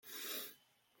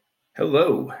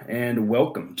Hello and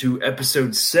welcome to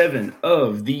Episode 7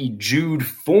 of the Jude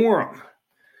Forum.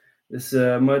 This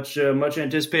much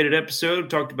anticipated episode.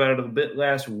 Talked about it a bit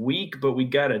last week, but we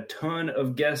got a ton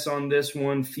of guests on this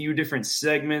one. Few different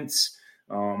segments.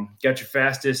 Got your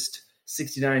fastest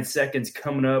 69 seconds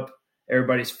coming up.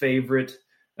 Everybody's favorite.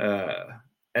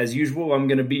 As usual, I'm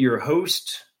going to be your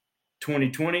host,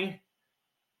 2020,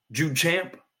 Jude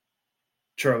Champ,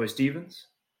 Charlie Stevens,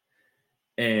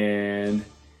 and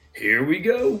here we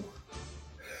go.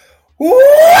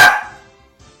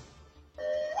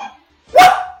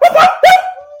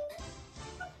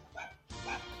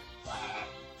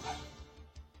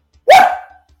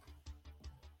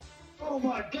 Oh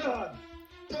my God!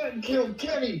 Ben killed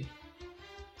Kenny!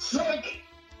 Psych!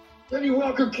 Kenny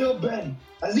Walker killed Ben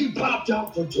as he popped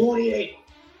out for 28.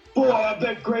 Boy, I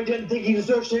bet Gray didn't think he'd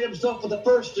associate himself with the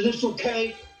first initial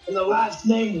K and the last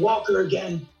name Walker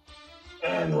again.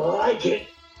 And like it.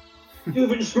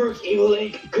 Smirk's Evil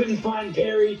Inc. couldn't find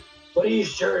Perry, but he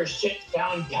sure as shit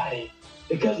found Patty,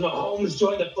 because Mahomes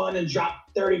joined the fun and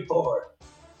dropped 34.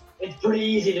 It's pretty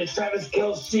easy to Travis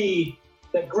Kelce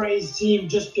that Gray's team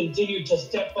just continued to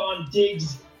step on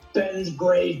Diggs' Ben's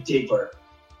grave deeper.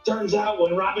 Turns out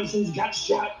when Robinson's got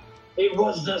shot, it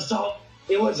wasn't assault,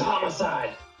 it was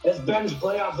homicide, as Ben's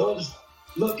playoff hopes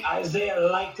look Isaiah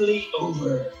likely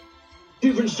over.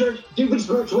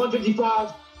 Smirk's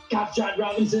 155, Cop Shot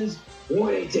Robinson's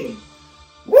 118.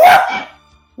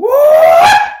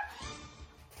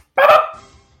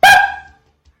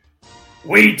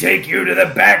 We take you to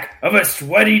the back of a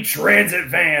sweaty transit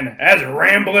van as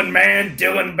Ramblin' Man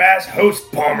Dylan Bass hosts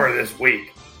Palmer this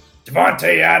week.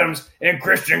 Devontae Adams and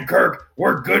Christian Kirk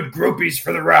were good groupies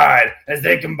for the ride as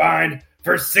they combined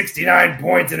for 69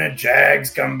 points in a Jags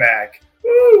comeback.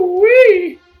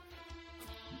 Ooh-wee!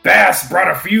 Bass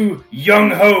brought a few young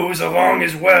hoes along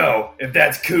as well, if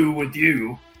that's cool with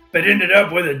you, but ended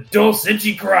up with a dulce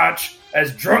itchy crotch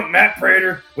as drunk Matt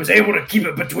Prater was able to keep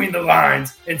it between the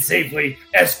lines and safely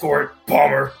escort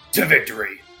Palmer to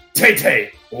victory.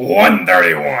 Tay-Tay,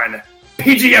 131.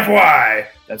 PGFY,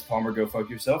 that's Palmer Go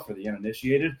Fuck Yourself for the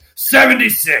uninitiated,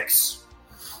 76.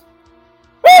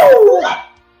 Woo!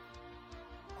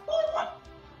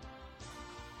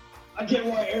 I get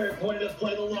why Eric wanted us to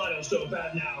play the lotto so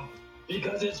bad now,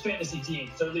 because his fantasy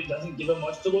team certainly doesn't give him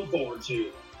much to look forward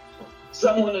to.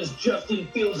 Someone is Justin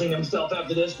Fieldsing himself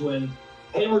after this win.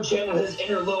 Hayward channeled his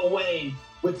inner Lil Wayne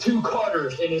with 2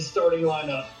 Carters in his starting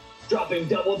lineup, dropping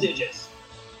double digits.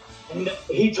 And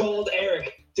he told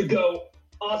Eric to go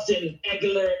Austin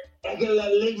Eckler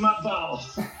lick my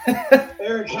balls.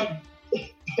 Eric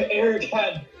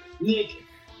had Nick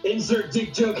insert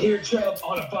dick joke here Chubb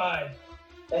on a 5.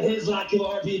 At his lack of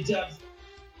RB depth,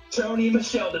 Tony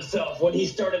Michelle'd himself when he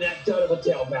started that dud of a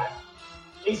tailback.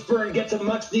 Aceburn gets a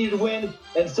much-needed win,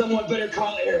 and someone better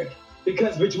call Eric,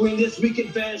 because between this week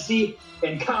in fantasy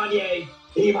and Kanye,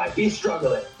 he might be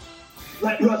struggling.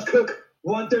 Let Russ cook,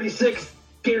 136,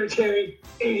 Gary Terry,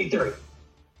 83.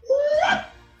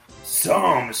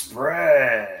 Some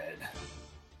spread.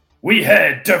 We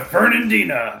head to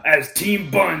Fernandina as Team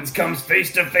Buns comes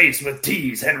face-to-face with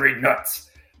T's Henry Nuts.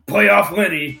 Playoff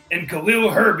Lenny and Khalil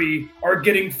Herbie are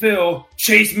getting Phil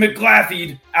Chase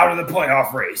McLaughlin out of the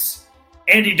playoff race.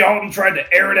 Andy Dalton tried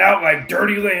to air it out like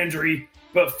Dirty Landry,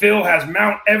 but Phil has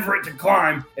Mount Everett to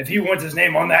climb if he wants his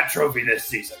name on that trophy this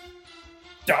season.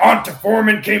 DeOnta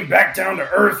Foreman came back down to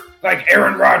earth like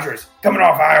Aaron Rodgers coming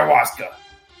off ayahuasca.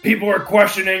 People are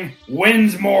questioning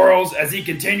Wynn's morals as he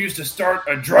continues to start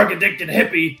a drug-addicted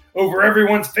hippie over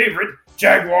everyone's favorite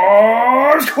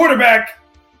Jaguars quarterback.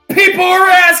 People are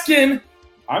asking.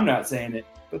 I'm not saying it,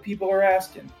 but people are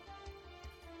asking.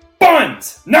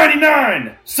 Buns,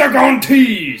 99. Suck on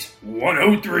T's,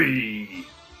 103.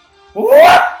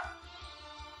 What?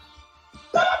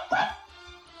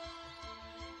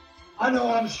 I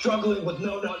know I'm struggling with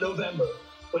No Nut November,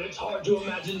 but it's hard to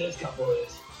imagine this couple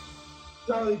is.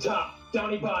 Charlie Top,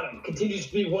 Donny Bottom continues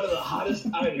to be one of the hottest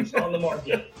items on the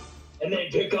market, and they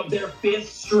pick up their 5th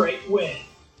straight win.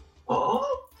 Huh?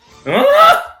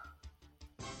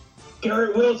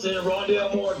 Garrett Wilson and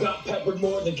Rondale Moore got peppered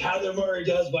more than Kyler Murray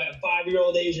does by a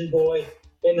 5-year-old Asian boy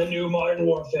in the new Modern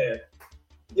Warfare.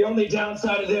 The only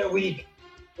downside of their week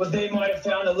was they might have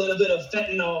found a little bit of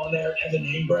fentanyl in their Evan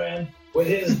Ingram with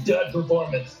his dud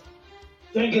performance.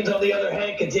 Jenkins, on the other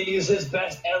hand, continues his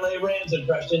best LA Rams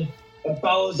impression and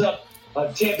follows up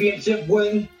a championship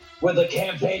win with a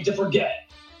campaign to forget.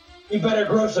 He better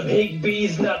grow some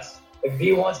Higbee's nuts if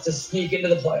he wants to sneak into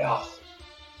the playoffs.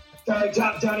 Charlie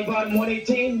Top, Donny Bottom,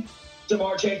 118.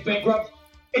 Jamar Chase bankrupt,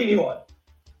 81.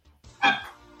 Ba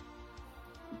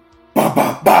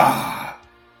ba ba.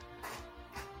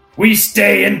 We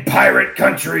stay in pirate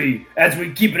country as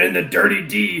we keep it in the Dirty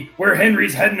D, where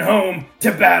Henry's heading home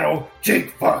to battle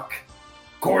Jake Fuck.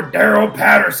 Cordero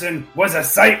Patterson was a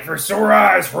sight for sore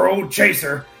eyes for old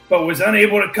Chaser, but was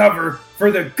unable to cover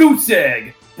for the goose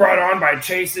egg brought on by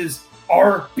Chase's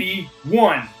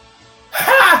RB1.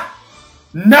 Ha!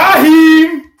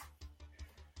 Naheem!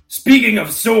 Speaking of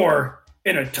sore,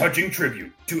 in a touching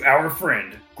tribute to our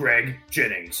friend Greg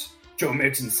Jennings, Joe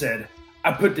Mixon said,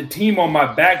 I put the team on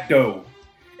my back though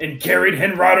and carried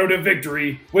Henrado to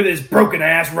victory with his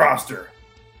broken-ass roster.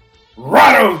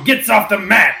 Rado gets off the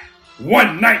mat,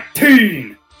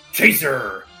 119,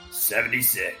 Chaser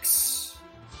 76.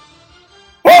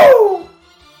 Woo!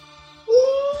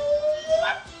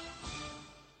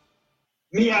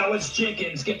 Meowis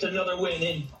Jenkins gets another win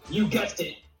in, you guessed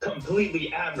it,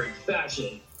 completely average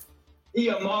fashion.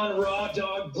 Amon Raw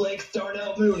Dog Blake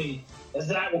Darnell Mooney, as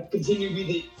that will continue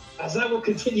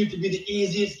to be the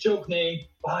easiest joke name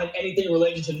behind anything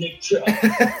related to Nick Chubb.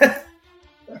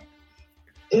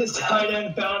 His tight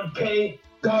end found Pay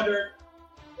Goddard,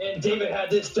 and David had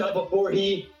this dub before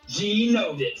he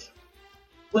G-knowed it.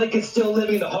 Blake is still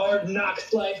living the hard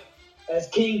knocks life, as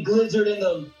King Glizzard and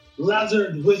the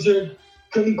Lazard Wizard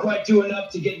couldn't quite do enough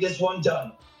to get this one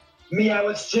done.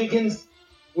 Meowis Jenkins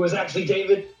was actually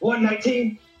David,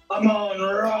 119. Amon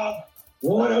Rob,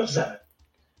 107.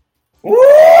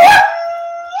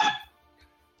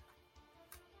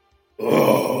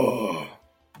 Oh.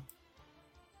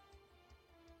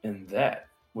 And that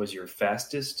was your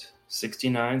fastest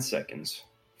 69 seconds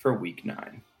for week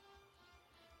 9.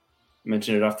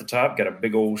 Mentioned it off the top, got a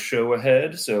big old show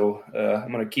ahead, so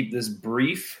I'm going to keep this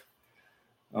brief.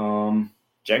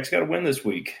 Jack's got a win this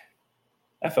week.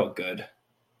 That felt good.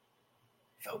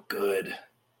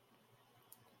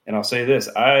 And I'll say this,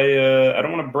 I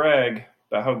don't want to brag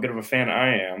about how good of a fan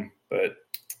I am, but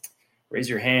raise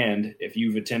your hand if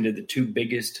you've attended the 2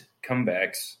 biggest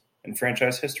comebacks in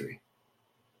franchise history.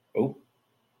 Oh.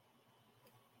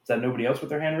 Is that nobody else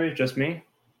with their hand raised? Just me?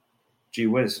 Gee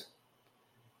whiz.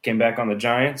 Came back on the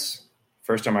Giants.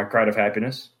 First time I cried of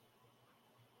happiness.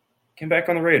 Came back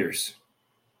on the Raiders.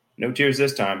 No tears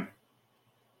this time.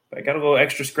 But I got a little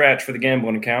extra scratch for the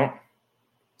gambling account.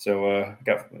 So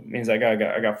means I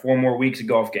got 4 more weeks of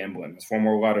golf gambling. That's 4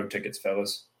 more lotto tickets,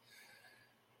 fellas.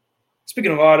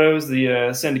 Speaking of lottos,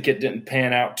 the syndicate didn't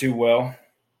pan out too well.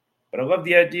 But I love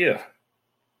the idea.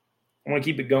 I want to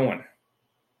keep it going.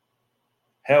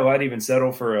 Hell, I'd even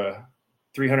settle for a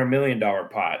 $300 million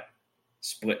pot,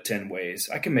 split 10 ways.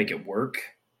 I can make it work.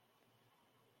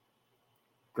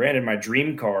 Granted, my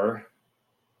dream car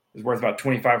is worth about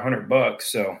 $2,500,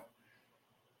 so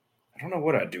I don't know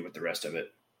what I'd do with the rest of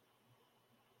it.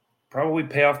 Probably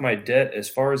pay off my debt as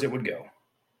far as it would go.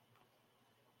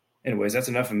 Anyways, that's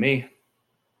enough of me.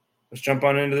 Let's jump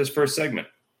on into this first segment.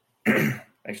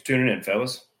 Thanks for tuning in,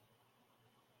 fellas.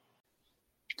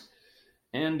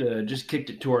 And just kicked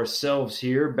it to ourselves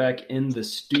here, back in the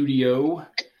studio.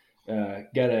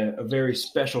 Got a very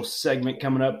special segment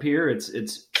coming up here.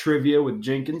 It's trivia with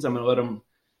Jenkins. I'm going to let him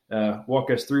walk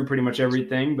us through pretty much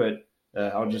everything, but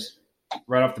I'll just,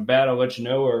 right off the bat, I'll let you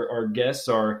know our guests,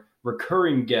 our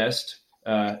recurring guest,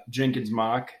 Jenkins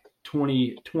Mock,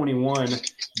 2021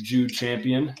 Jude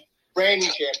champion.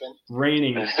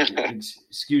 Reigning,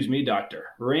 excuse me, doctor.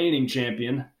 Reigning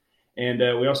champion. And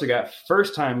we also got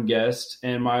first-time guest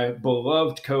and my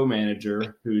beloved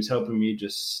co-manager who's helping me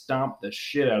just stomp the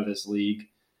shit out of this league.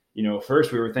 You know,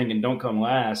 first we were thinking don't come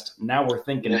last. Now we're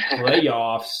thinking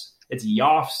playoffs. It's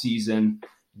Yoff season.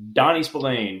 Donny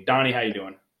Spillane. Donny, how you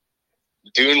doing?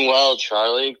 Doing well,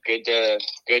 Charlie. Good to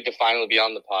finally be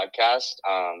on the podcast.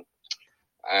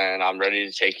 And I'm ready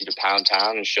to take you to Pound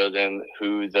Town and show them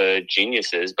who the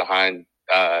genius is behind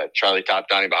Charlie Top,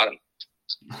 Donny Bottom.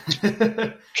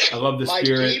 I love the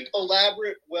spirit. My deep,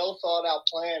 elaborate, well-thought-out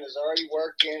plan is already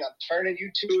working. I'm turning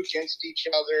you two against each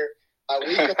other. By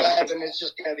week 11, it's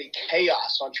just going to be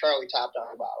chaos on Charlie Top,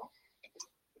 Donny Bottom.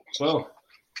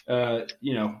 Well,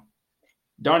 you know,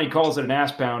 Donnie calls it an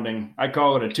ass pounding. I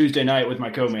call it a Tuesday night with my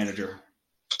co-manager.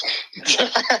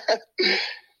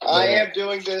 I am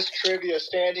doing this trivia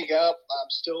standing up. I'm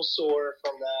still sore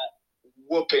from that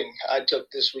whooping I took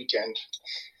this weekend.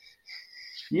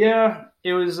 Yeah,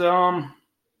 it was, I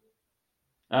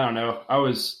don't know. I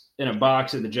was in a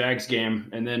box at the Jags game,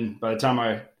 and then by the time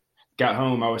I got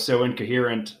home, I was so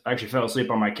incoherent, I actually fell asleep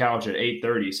on my couch at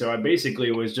 8:30. So I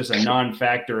basically was just a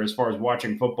non-factor as far as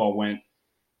watching football went.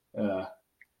 But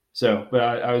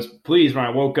I was pleased when I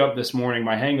woke up this morning.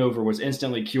 My hangover was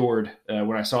instantly cured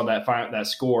when I saw that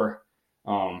score.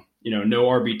 No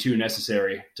RB2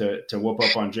 necessary to whoop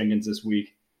up on Jenkins this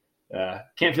week.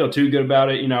 Can't feel too good about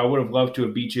it. I would have loved to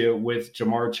have beat you with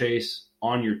Jamar Chase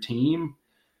on your team.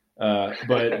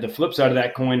 But the flip side of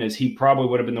that coin is he probably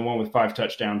would have been the one with 5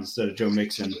 touchdowns instead of Joe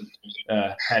Mixon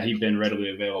had he been readily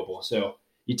available. So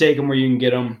you take him where you can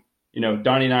get him.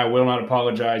 Donnie and I will not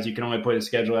apologize. You can only play the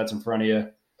schedule that's in front of you.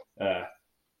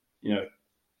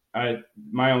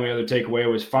 My only other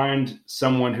takeaway was find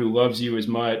someone who loves you as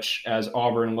much as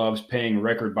Auburn loves paying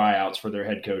record buyouts for their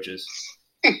head coaches.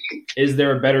 Is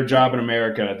there a better job in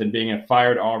America than being a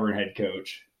fired Auburn head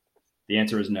coach? The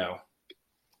answer is no.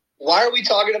 Why are we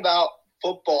talking about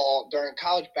football during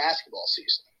college basketball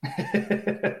season?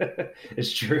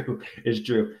 It's true.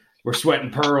 We're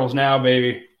sweating pearls now,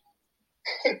 baby.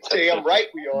 Damn right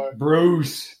we are.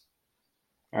 Bruce.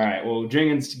 All right. Well,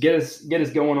 Jenkins, get us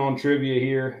going on trivia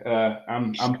here.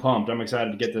 I'm pumped. I'm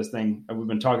excited to get this thing. We've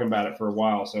been talking about it for a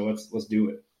while, so let's do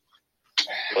it.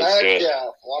 Yeah.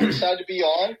 Well, I'm excited to be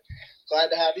on. Glad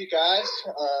to have you guys.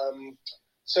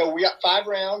 So we got 5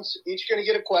 rounds. Each going to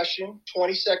get a question.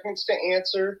 20 seconds to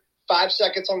answer. 5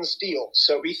 seconds on the steal.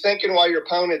 So be thinking while your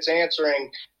opponent's answering,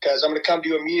 because I'm going to come to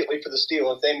you immediately for the steal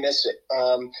if they miss it.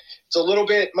 It's a little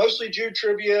bit mostly Jude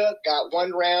trivia. Got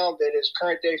 1 round that is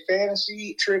current day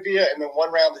fantasy trivia, and then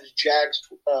 1 round that is Jags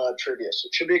trivia. So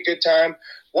it should be a good time.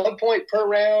 1 point per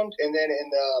round, and then in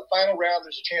the final round,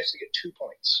 there's a chance to get 2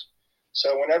 points.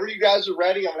 So whenever you guys are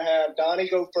ready, I'm going to have Donnie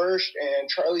go first and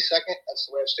Charlie second. That's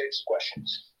the way I've staged the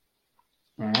questions.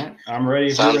 All right. I'm ready.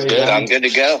 Sounds good. I'm good to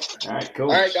go. All right,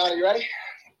 cool. All right, Donnie, you ready?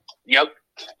 Yep.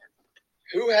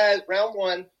 Round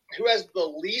 1, who has the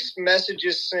least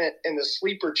messages sent in the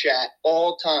sleeper chat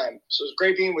all time? So as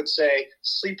Gray Bean would say,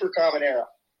 sleeper common era.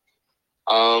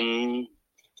 I'm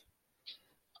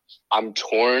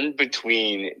torn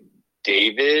between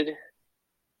David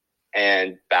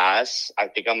and Bass. I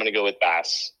think I'm going to go with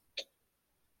Bass.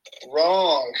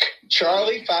 Wrong.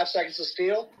 Charlie, 5 seconds to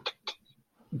steal.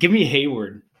 Give me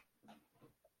Hayward.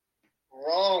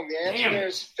 Wrong. The answer there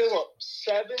is Phillip.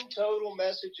 7 total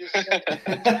messages sent.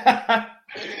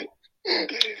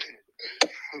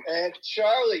 And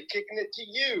Charlie, kicking it to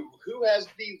you. Who has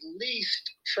the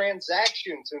least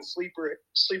transactions in sleeper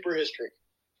history?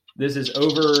 This is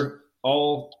over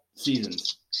all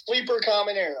seasons. Sleeper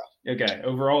common era. Okay,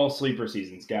 overall sleeper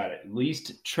seasons. Got it.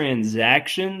 Least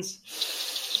transactions.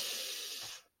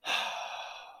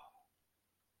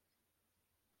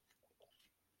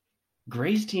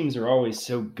 Gray's teams are always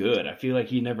so good. I feel like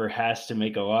he never has to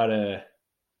make a lot of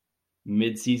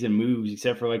mid-season moves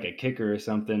except for like a kicker or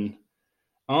something.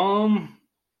 5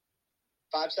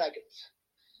 seconds.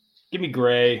 Give me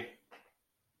Gray.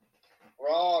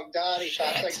 Wrong. Donnie,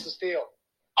 5 seconds to steal.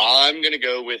 I'm going to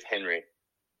go with Henry.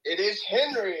 It is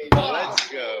Henry. Let's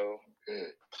go.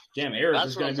 Damn, Eric That's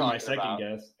was going to be my second about.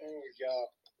 guess. There we go.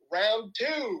 Round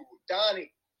 2.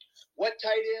 Donnie, what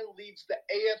tight end leads the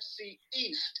AFC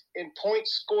East in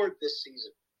points scored this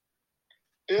season?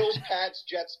 Bills, Pats,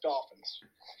 Jets, Dolphins.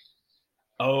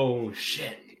 Oh,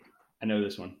 shit. I know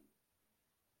this one.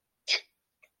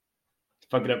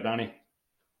 Fuck it up, Donnie.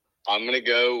 I'm going to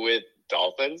go with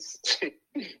Dolphins.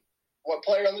 What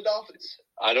player on the Dolphins?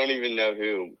 I don't even know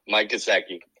who. Mike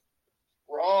Gesicki.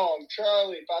 Wrong.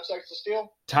 Charlie, 5 seconds to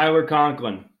steal. Tyler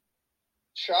Conklin.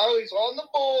 Charlie's on the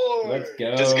board. Let's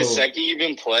go. Does Gesicki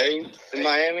even play in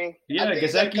Miami? Yeah,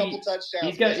 He's got a couple Gesicki. touchdowns.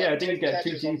 He's got, I think 10 he's got 2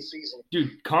 catches on the teams. season.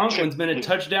 Dude, Conklin's been a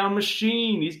touchdown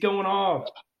machine. He's going off.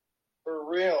 For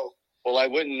real. Well, I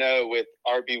wouldn't know with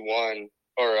RB1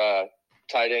 or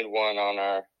tight end 1 on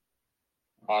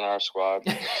our squad.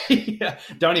 Yeah,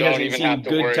 Donnie Don't hasn't even seen have to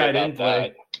good worry tight about end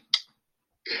play.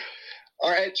 All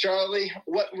right, Charlie.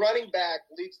 What running back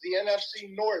leads the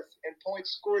NFC North in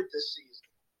points scored this season?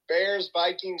 Bears,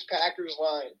 Vikings, Packers,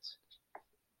 Lions.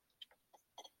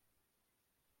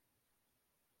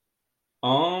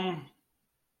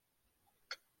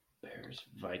 Bears,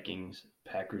 Vikings,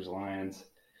 Packers, Lions.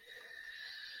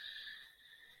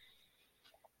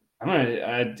 I'm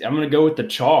gonna go with the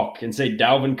chalk and say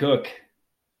Dalvin Cook.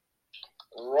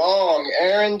 Wrong.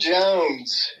 Aaron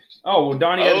Jones. Oh, well,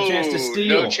 Donnie had a chance to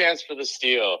steal. No chance for the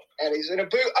steal. And he's in a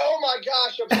boot. Oh, my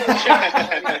gosh. I'm so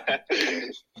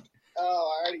sorry.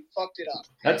 Oh, I already fucked it up.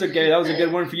 That's okay. That was a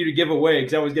good one for you to give away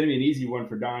because that was going to be an easy one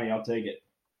for Donnie. I'll take it.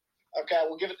 Okay,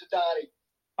 we'll give it to Donnie.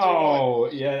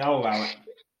 Oh, yeah, I'll allow it.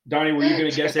 Donnie, were you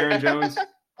going to guess Aaron Jones?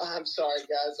 I'm sorry,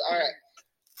 guys. All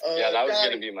right. Yeah, that was Donnie,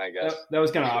 going to be my guess. That was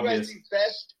kind of who obvious. has the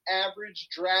best average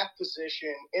draft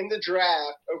position in the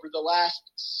draft over the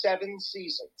last 7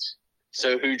 seasons?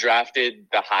 So who drafted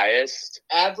the highest?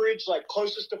 Average, like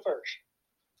closest to first.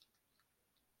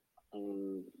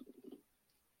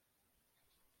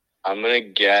 I'm going to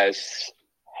guess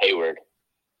Hayward.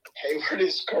 Hayward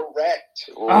is correct.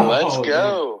 Let's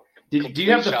go. Do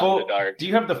you have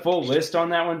the full list on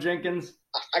that one, Jenkins?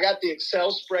 I got the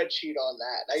Excel spreadsheet on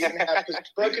that. I even have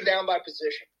broken down by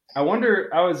position. I wonder.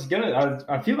 I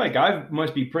feel like I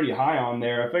must be pretty high on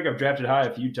there. I think I've drafted high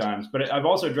a few times, but I've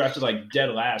also drafted like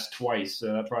dead last twice,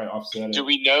 so that probably offset it. Do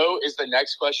we know? Is the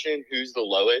next question who's the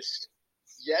lowest?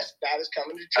 Yes, that is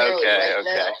coming to Charlie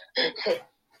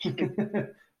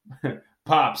now.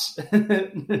 Pops.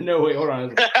 No, wait, hold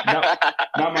on.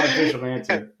 Not my official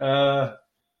answer.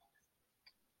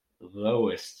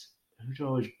 Lowest. Who's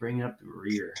always bringing up the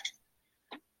rear?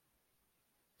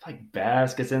 It's like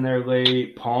Bass gets in there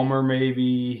late. Palmer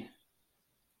maybe.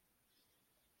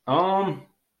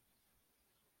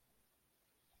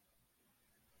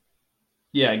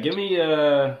 Yeah, give me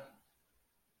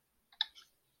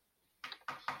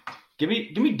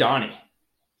Donny.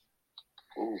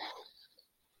 Ooh.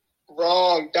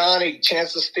 Wrong, Donny.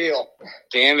 Chance to steal.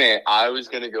 Damn it! I was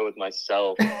gonna go with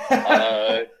myself.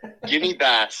 Give me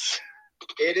Bass.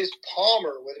 It is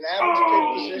Palmer with an average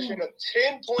pick position of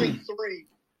 10.3.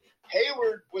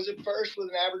 Hayward was at first with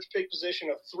an average pick position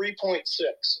of 3.6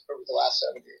 over the last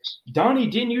 7 years. Donnie,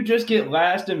 didn't you just get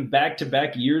last in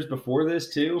back-to-back years before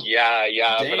this too? Yeah,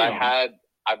 damn. But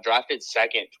I've drafted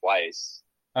second twice.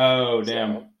 Oh,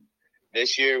 damn. So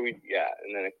this year and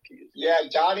then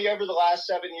Donnie over the last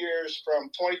 7 years from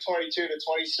 2022 to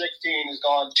 2016 has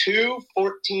gone 2,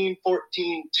 14,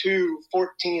 14, 2,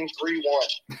 14, 3,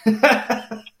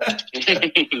 1.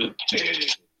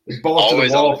 It's balls to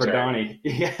the wall for Donnie.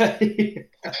 Yeah.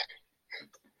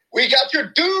 We got your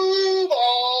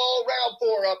Duval round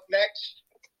 4 up next.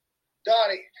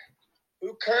 Donnie,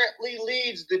 who currently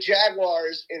leads the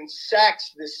Jaguars in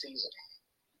sacks this season?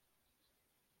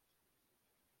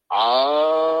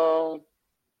 I'm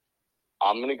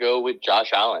gonna go with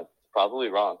Josh Allen. Probably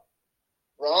wrong.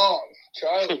 Wrong,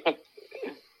 Charlie.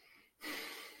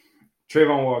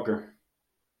 Trayvon Walker.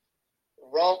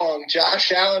 Wrong.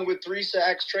 Josh Allen with 3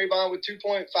 sacks. Trayvon with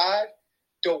 2.5.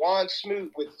 DeJuan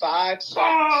Smoot with 5 sacks.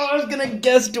 Oh, I was gonna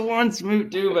guess DeJuan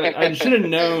Smoot too, but I should have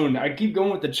known. I keep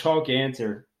going with the chalk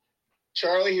answer.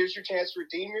 Charlie, here's your chance to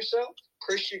redeem yourself.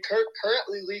 Christian Kirk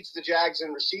currently leads the Jags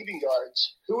in receiving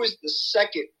yards. Who is the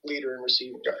second leader in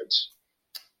receiving yards?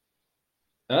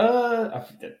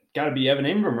 Got to be Evan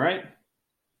Ingram, right?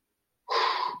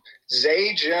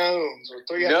 Zay Jones with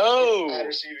 305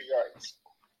 receiving yards.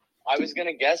 I was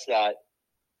gonna guess that.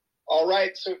 All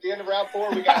right, so at the end of round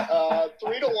 4, we got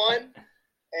 3-1,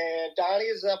 and Donnie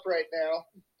is up right now.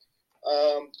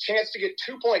 Chance to get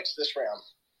 2 points this round.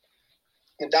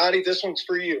 And Donnie, this one's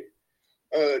for you.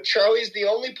 Charlie's the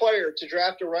only player to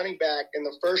draft a running back in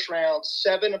the first round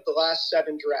 7 of the last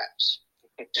 7 drafts.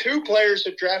 2 players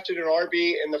have drafted an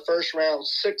RB in the first round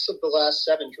 6 of the last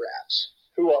 7 drafts.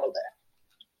 Who are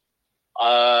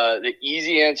they? The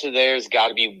easy answer there has got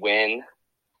to be Win.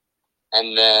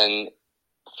 And then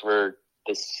for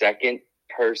the second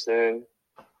person,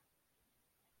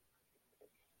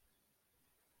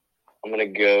 I'm going to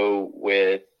go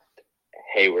with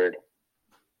Hayward.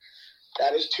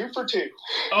 That is 2 for 2.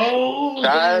 Oh,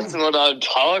 that's what I'm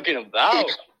talking about.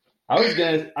 I was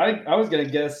gonna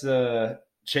guess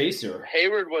Chaser.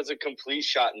 Hayward was a complete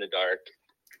shot in the dark.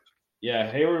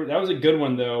 Yeah, Hayward. That was a good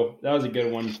one, though. That was a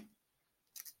good one.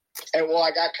 And well,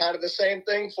 I got kind of the same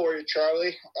thing for you, Charlie.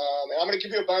 And I'm going to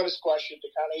give you a bonus question to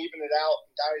kind of even it out.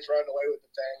 Donnie's running away with the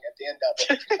thing at the end of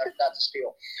it. I forgot to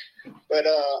steal. But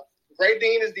Gray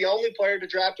Bean is the only player to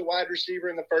draft a wide receiver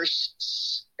in the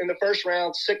first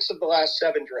round 6 of the last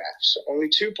 7 drafts. Only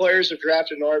 2 players have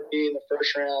drafted an RB in the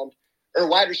first round, or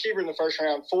wide receiver in the first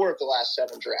round 4 of the last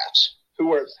 7 drafts. Who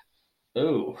were they?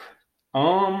 Oh,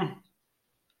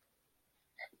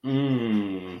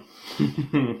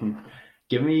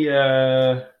 give me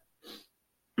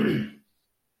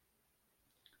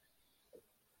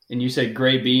and you said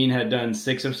Gray Bean had done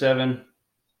 6 of 7?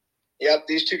 Yep,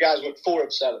 these 2 guys went 4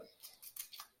 of 7.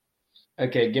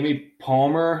 Okay, give me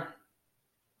Palmer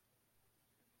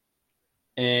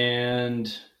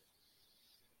and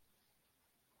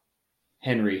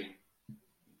Henry.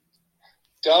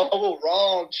 Double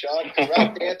wrong, Chuck.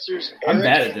 Correct answers. I'm Eric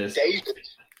bad at and this. David.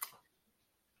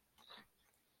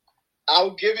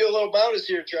 I'll give you a little bonus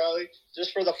here, Charlie,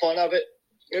 just for the fun of it.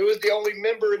 It was the only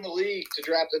member in the league to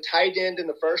draft a tight end in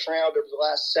the first round over the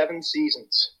last 7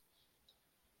 seasons.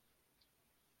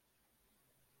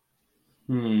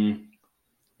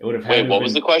 It would have Wait, what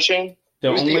was the question? It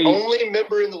was the only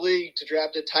member in the league to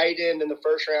draft a tight end in the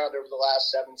first round over the last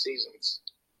 7 seasons.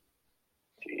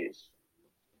 Jeez.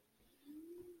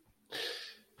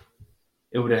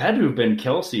 It would have had to have been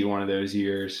Kelsey one of those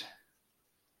years.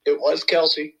 It was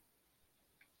Kelsey.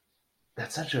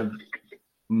 that's such a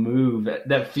move.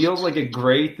 That feels like a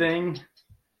Gray thing,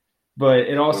 but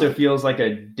it also feels like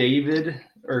a David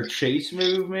or Chase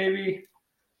move, maybe.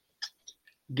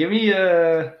 Give me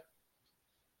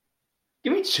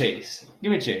Chase.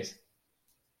 Give me Chase.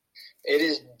 It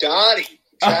is Donny.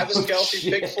 Travis Kelce's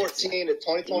pick 14 at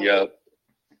 2020. Yep.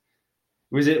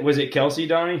 Was it Kelce,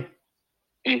 Donny?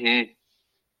 Mm-hmm.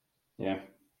 Yeah.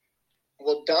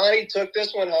 Well, Donny took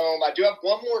this one home. I do have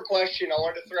one more question I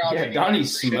wanted to throw out. Yeah,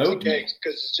 Donny's smoking.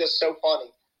 Because it's just so funny.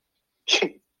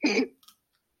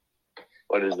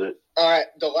 What is it? All right.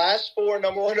 The last 4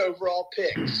 number 1 overall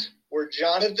picks were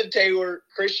Jonathan Taylor,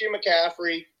 Christian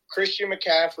McCaffrey,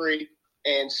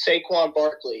 and Saquon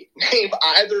Barkley. Name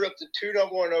either of the 2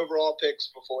 number 1 overall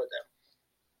picks before them.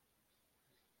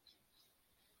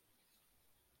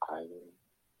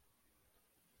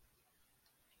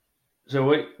 So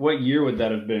what year would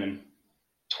that have been?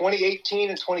 2018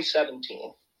 and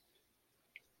 2017.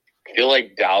 I feel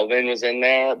like Dalvin was in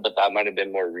there, but that might have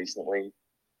been more recently.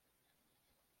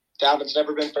 Dalvin's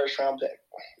never been first round pick.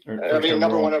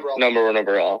 Number 1 overall. Number 1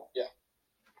 overall. Yeah.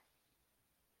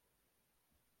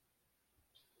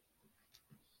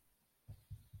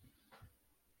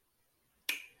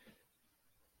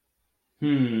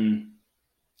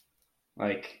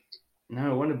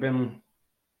 No, it wouldn't have been.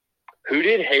 Who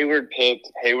did Hayward pick?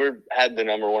 Hayward had the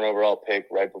number 1 overall pick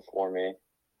right before me.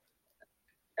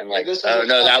 And that was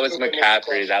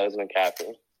McCaffrey. That was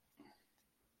McCaffrey.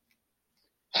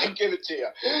 I'll give it to you.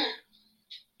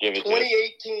 Give it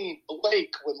 2018,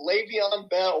 Blake with Le'Veon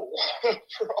Bell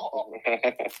overall.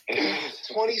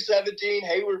 2017,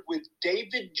 Hayward with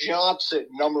David Johnson,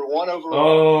 number 1 overall.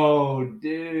 Oh,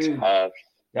 dude. I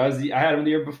had him the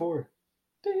year before.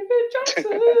 David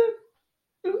Johnson.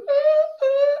 Ooh, ooh,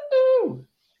 ooh, ooh.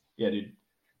 Yeah, dude.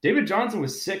 David Johnson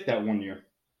was sick that one year.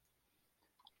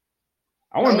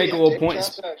 I want to make a little point.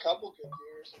 Johnson had a couple good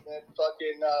years, and then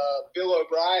fucking Bill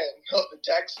O'Brien of the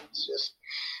Texans just.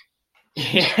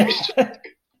 Yeah.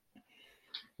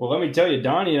 Well, let me tell you,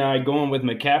 Donnie and I going with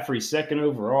McCaffrey 2nd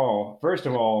overall. First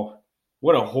of all,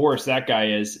 what a horse that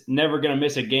guy is. Never going to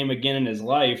miss a game again in his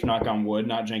life, knock on wood,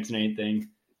 not jinxing anything.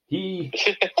 He,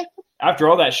 after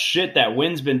all that shit that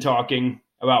Wynn's been talking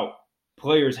about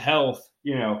players' health,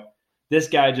 this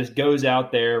guy just goes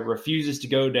out there, refuses to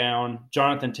go down.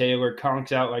 Jonathan Taylor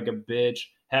conks out like a bitch.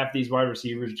 Half these wide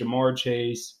receivers, Jamar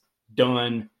Chase,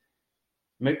 done.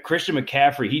 Christian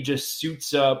McCaffrey, he just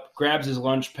suits up, grabs his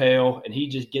lunch pail, and he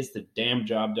just gets the damn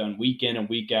job done week in and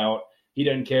week out. He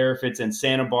doesn't care if it's in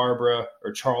Santa Barbara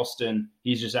or Charleston.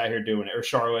 He's just out here doing it. Or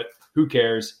Charlotte. Who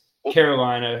cares?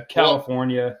 Carolina,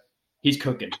 California. He's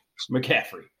cooking.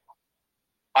 McCaffrey.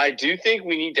 I do think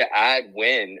we need to add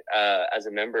Wynn as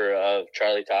a member of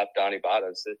Charlie Top, Donnie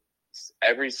Bottoms.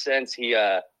 Ever since he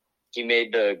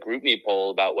made the group me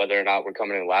poll about whether or not we're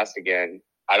coming in last again,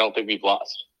 I don't think we've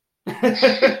lost.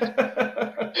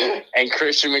 And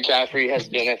Christian McCaffrey has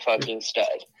been a fucking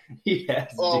stud.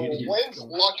 Yes, Wynn's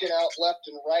lucking out left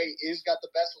and right. He's got the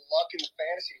best luck in the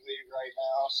fantasy league right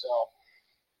now.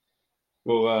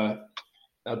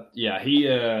 So, he.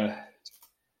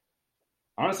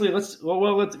 Honestly, let's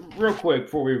real quick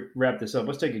before we wrap this up.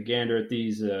 Let's take a gander at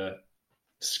these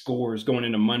scores going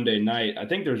into Monday night. I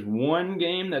think there's one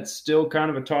game that's still kind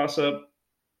of a toss-up.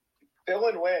 Phil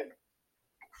and Wynn.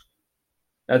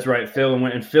 That's right, Phil and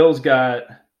Wynn. And Phil's got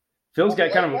kind of.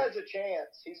 Has a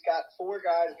chance. He's got 4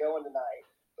 guys going tonight.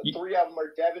 But 3 of them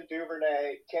are Devin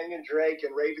Duvernay, Kenyon Drake,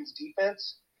 and Ravens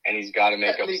defense. And he's got to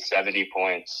make up 70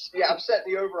 points. Yeah, I'm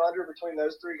setting the over-under between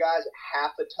those 3 guys at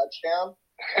half a touchdown.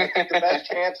 I think the best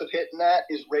chance of hitting that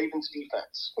is Ravens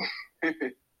defense.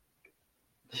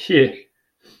 Yeah.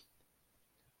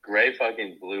 Gray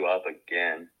fucking blew up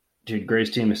again. Dude,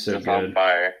 Gray's team is so good. On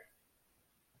fire.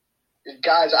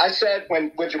 Guys, I said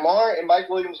when Jamar and Mike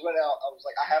Williams went out, I was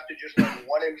like, I have to just win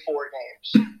 1 in 4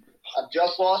 games. I've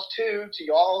just lost 2 to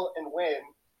y'all and Wynn.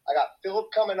 I got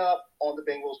Phillip coming up on the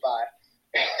Bengals bye,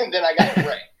 and then I got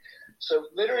Gray. So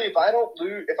literally, if I don't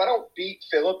beat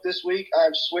Phillip this week,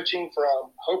 I'm switching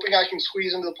from hoping I can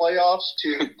squeeze into the playoffs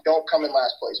to don't come in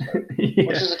last place mode,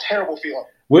 which is a terrible feeling.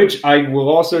 Which I will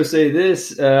also say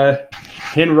this: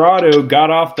 Henrado got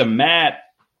off the mat.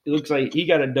 It looks like he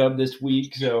got a dub this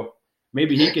week, so.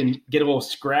 Maybe he can get a little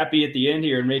scrappy at the end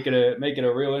here and make it a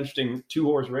real interesting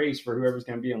 2-horse race for whoever's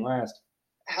going to be in last.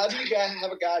 How do you guys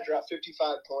have a guy drop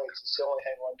 55 points and still only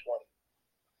hang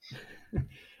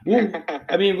 120? Well,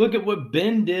 I mean, look at what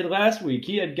Ben did last week.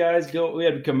 He had guys go. We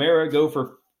had Kamara go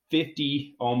for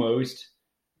 50 almost.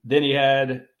 Then he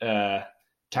had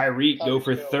Tyreek go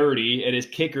for 30, and his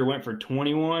kicker went for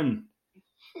 21.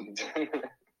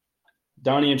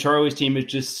 Donnie and Charlie's team is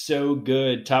just so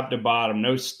good top to bottom.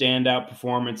 No standout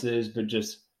performances, but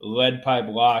just lead pipe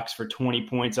locks for 20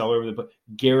 points all over the place.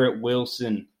 Garrett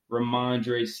Wilson,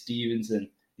 Ramondre Stevenson.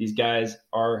 These guys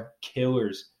are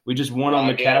killers. We just won on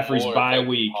McCaffrey's bye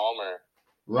week. Palmer.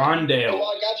 Rondale.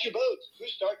 Well, I got you both.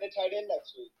 Who's starting at tight end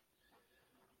next week?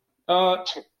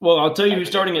 Well, I'll tell you who's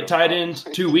starting at tight end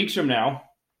 2 weeks from now.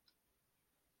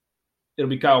 It'll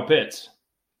be Kyle Pitts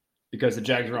because the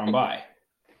Jags are on bye.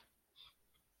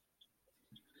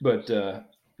 But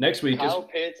next week Kyle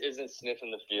Pitts isn't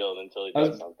sniffing the field until he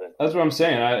does something. That's what I'm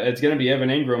saying. It's going to be Evan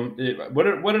Ingram.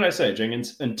 What did I say,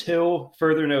 Jenkins? Until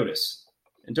further notice.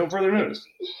 Until further notice.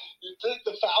 You think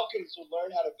the Falcons will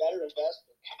learn how to better invest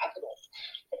in capital?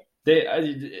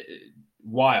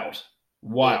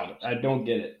 Wild. I don't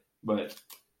get it. But,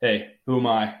 hey, who am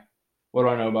I? What do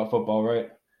I know about football,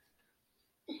 right?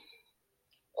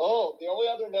 Oh, the only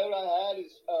other note I had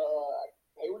is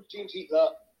Hayward's team's heating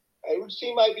up. Hayward's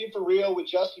team might be for real with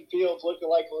Justin Fields looking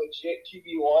like a legit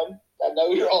QB1. I know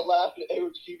you're all laughing at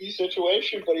Hayward's QB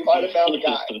situation, but he might have found a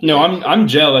guy. No, I'm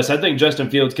jealous. I think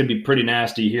Justin Fields could be pretty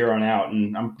nasty here on out,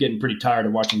 and I'm getting pretty tired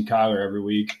of watching Kyler every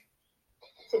week.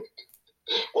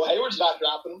 Well, Hayward's not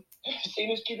dropping him. Have you seen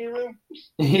his QB room?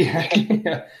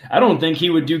 Yeah. I don't think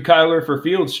he would do Kyler for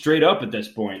Fields straight up at this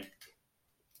point.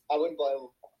 I wouldn't blame him.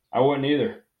 I wouldn't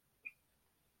either.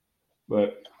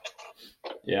 But,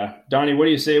 yeah. Donnie, what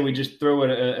do you say we just throw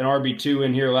an RB2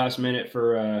 in here last minute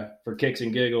for kicks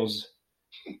and giggles?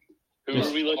 Who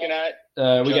are we looking at?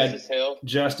 We Justice got Hill?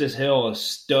 Justice Hill, a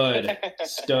stud.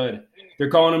 They're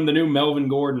calling him the new Melvin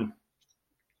Gordon.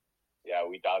 Yeah,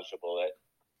 we dodged a bullet.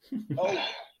 Oh,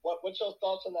 what's your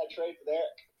thoughts on that trade for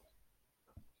Derek?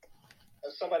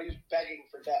 As somebody who's begging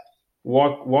for depth.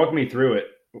 Walk me through it.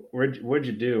 What'd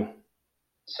you do?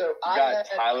 So I got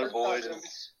Tyler Boyd.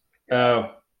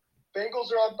 Oh.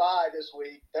 Bengals are on bye this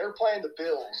week. They're playing the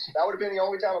Bills. That would have been the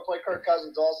only time I played Kirk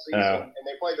Cousins all season, and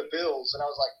they played the Bills. And I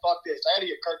was like, fuck this. I had to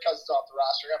get Kirk Cousins off the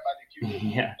roster. I got my new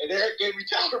QB. Yeah. And Eric gave me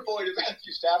Tyler Boyd and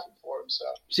Matthew Stafford for him. So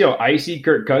see how icy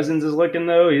Kirk Cousins is looking,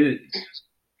 though? He's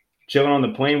chilling on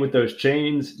the plane with those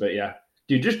chains. But, yeah.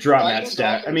 Dude, just drop Matt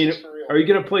Stafford. I mean, are you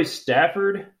going to play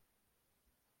Stafford?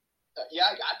 Yeah,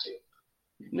 I got to.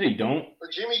 No, you don't. Or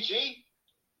Jimmy G.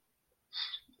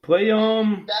 Play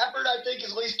Stafford, I think,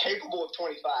 is at least capable of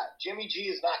 25. Jimmy G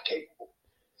is not capable.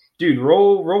 Dude,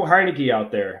 roll Heineke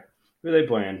out there. Who are they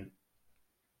playing?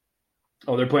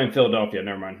 Oh, they're playing Philadelphia.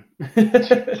 Never mind. I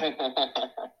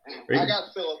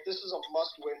got Philip. This is a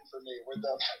must-win for me. With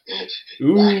the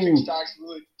Ooh. stocks, we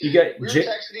were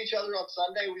texting each other on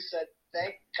Sunday. We said,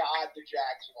 "Thank God the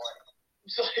Jags won."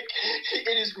 It's like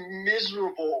it is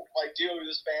miserable, like dealing with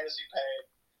this fantasy pain.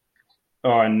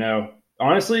 Oh no.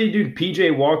 Honestly, dude,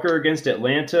 PJ Walker against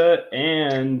Atlanta,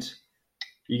 and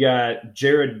you got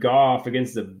Jared Goff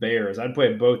against the Bears. I'd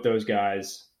play both those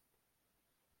guys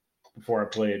before I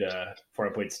played.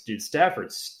 Dude,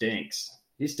 Stafford stinks.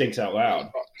 He stinks out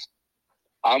loud.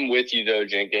 I'm with you though,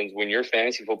 Jenkins. When your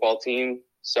fantasy football team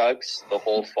sucks, the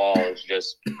whole fall is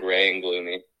just gray and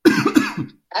gloomy.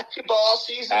 Basketball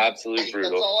season. Absolute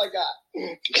brutal. That's all I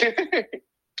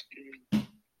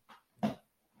got.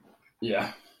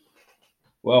 Yeah.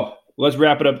 Well, let's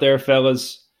wrap it up there,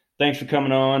 fellas. Thanks for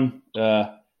coming on.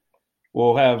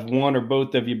 We'll have one or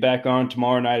both of you back on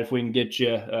tomorrow night if we can get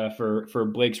you for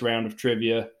Blake's round of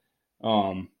trivia.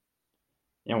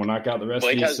 Yeah, we'll knock out the rest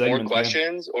Blake of these has segments. More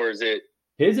questions, man. Or is it?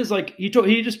 His is like he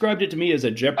described it to me as a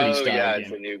Jeopardy style game.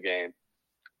 It's a new game.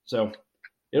 So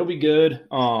it'll be good.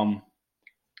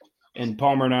 And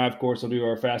Palmer and I, of course, will do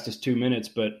our fastest 2 minutes,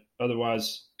 but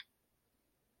otherwise,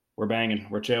 we're banging,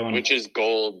 we're chilling. Which is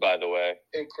gold, by the way.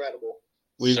 Incredible.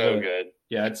 So good.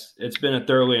 Yeah, it's been a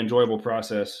thoroughly enjoyable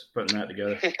process putting that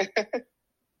together.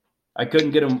 I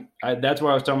couldn't get them. That's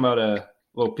why I was talking about a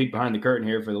little peek behind the curtain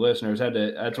here for the listeners.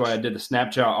 That's why I did the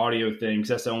Snapchat audio thing, because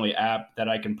that's the only app that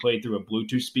I can play through a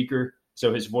Bluetooth speaker,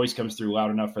 so his voice comes through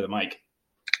loud enough for the mic.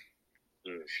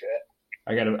 Oh, shit.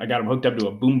 I got him hooked up to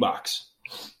a boombox.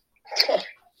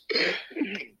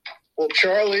 Well,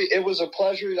 Charlie, it was a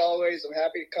pleasure as always. I'm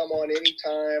happy to come on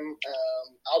anytime.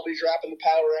 I'll be dropping the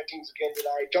power rankings again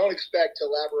tonight. Don't expect to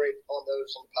elaborate on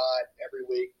those on the pod every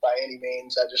week by any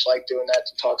means. I just like doing that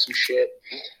to talk some shit.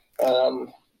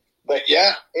 But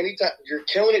yeah, anytime. You're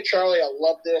killing it, Charlie. I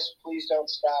love this. Please don't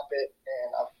stop it,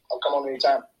 and I'll come on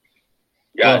anytime.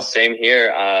 Yeah, same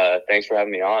here. Thanks for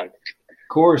having me on. Of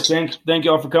course. Thank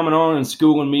y'all for coming on and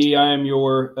schooling me. I am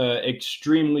your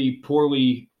extremely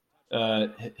poorly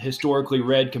historically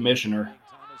read commissioner.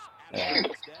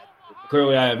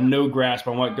 Clearly, I have no grasp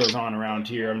on what goes on around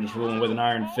here. I'm just ruling with an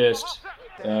iron fist.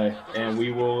 And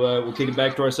we'll kick it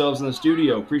back to ourselves in the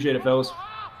studio. Appreciate it, fellas.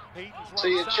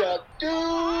 See you, Chuck.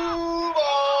 Duval!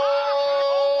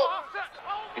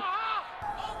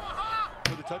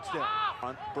 For the touchdown.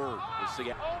 On Bird. We'll see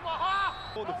it.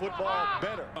 The football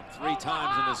better. 3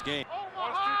 times in this game.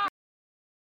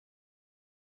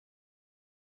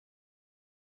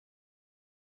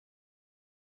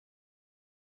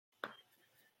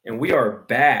 And we are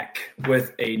back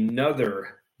with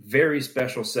another very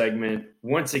special segment.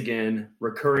 Once again,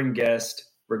 recurring guest,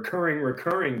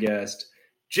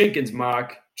 Jenkins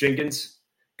Mock. Jenkins,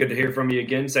 good to hear from you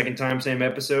again. Second time, same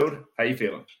episode. How you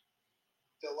feeling?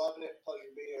 Still loving it. Pleasure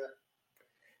to be here.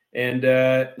 And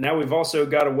now we've also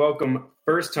got to welcome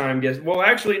first-time guest. Well,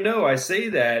 actually, no, I say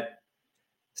that.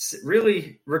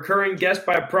 Really, recurring guest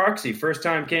by proxy. First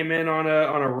time came in on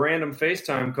a random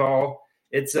FaceTime call.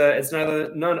 It's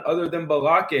none other than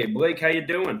Balake. Blake, how you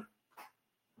doing?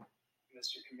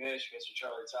 Mr. Commish, Mr.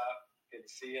 Charlie Top, good to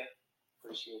see you.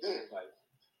 Appreciate the invite.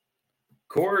 Of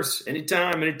course,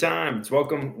 anytime. It's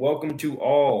welcome to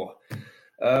all.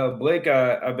 Blake,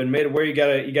 I've been made aware you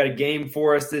got a game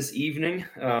for us this evening.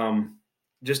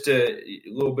 Just a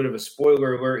little bit of a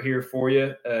spoiler alert here for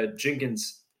you.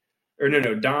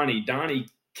 Donny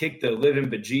kicked the living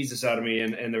bejesus out of me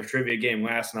in their trivia game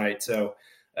last night. So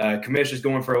Commish is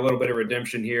going for a little bit of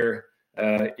redemption here.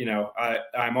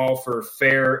 I'm all for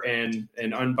fair and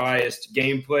unbiased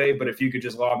gameplay, but if you could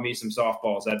just lob me some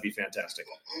softballs, that'd be fantastic.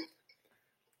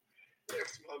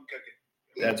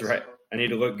 That's right. I need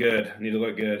to look good.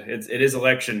 It is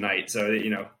election night, so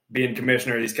being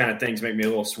commissioner, these kind of things make me a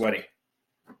little sweaty.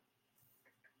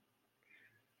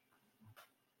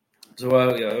 So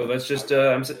let's just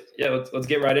let's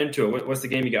get right into it. What's the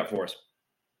game you got for us?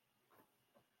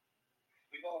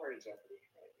 We've all heard of Jeopardy,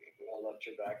 right? We all love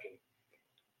Trebek, and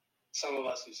some of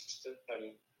us who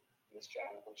study this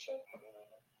channel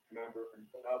remember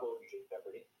Double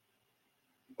Jeopardy.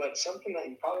 But something that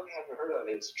you probably haven't heard of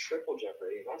is Triple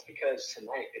Jeopardy, and that's because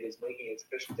tonight it is making its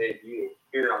official debut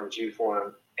here on the Jude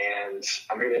Forum, and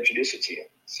I'm here to introduce it to you.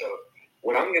 So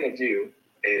what I'm going to do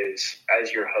is,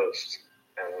 as your host,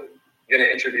 I'm going to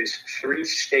introduce 3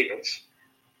 statements,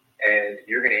 and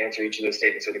you're going to answer each of those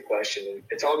statements with a question. And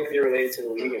it's all going to be related to the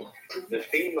league. And the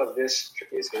theme of this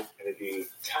is going to be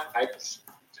tight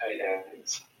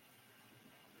ends.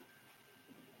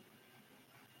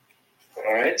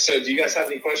 All right. So do you guys have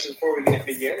any questions before we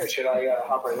begin, or should I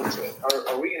hop right into it?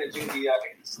 Are we going to do the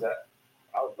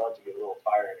I would love to get a little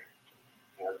fire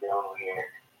going on here.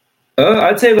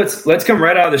 I'd say let's come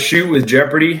right out of the chute with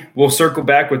Jeopardy. We'll circle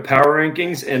back with power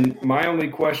rankings. And my only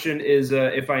question is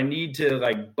if I need to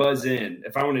buzz in,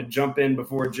 if I want to jump in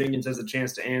before Jenkins has a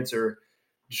chance to answer,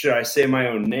 should I say my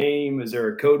own name? Is there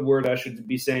a code word I should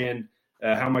be saying?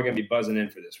 How am I going to be buzzing in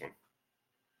for this one?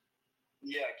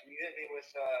 Yeah, can you hit me with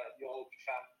the old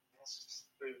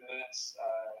 3 minutes?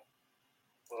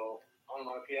 Little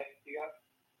onomatopoeia you got?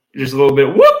 Just a little bit.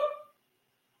 Whoop.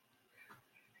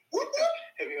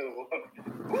 Hit me with a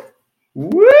whoop.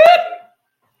 Whoop.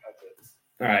 That's it.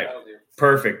 All right. That'll do.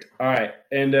 Perfect. All right.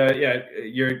 And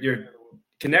your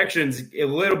connection's a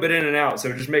little bit in and out,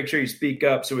 so just make sure you speak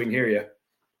up so we can hear you.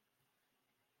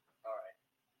 All right.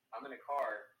 I'm in a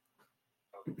car.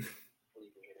 You can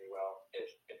hear me well.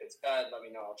 If it's bad, let me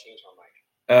know. I'll change my mic.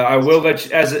 I will let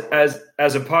you, as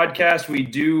a podcast, we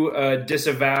do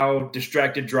disavow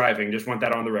distracted driving. Just want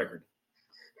that on the record.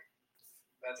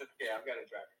 That's okay. I've got a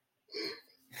driver.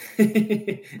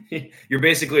 You're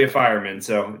basically a fireman,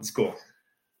 so it's cool.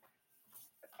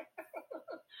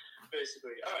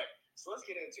 Basically. All right. So let's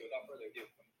get into it without further ado.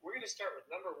 We're going to start with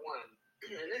number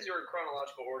 1, and these are in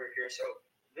chronological order here. So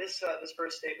this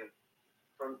first statement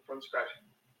from scratch.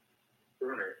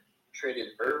 Bruner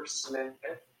traded Irv Smith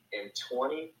in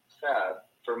 20 fab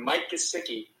for Mike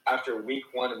Gesicki after week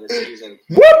 1 of the season.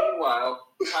 Meanwhile,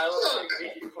 Tyler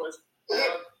Higbee was on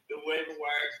the waiver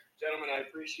wire. Gentlemen, I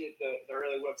appreciate the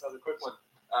early whips. That was a quick one.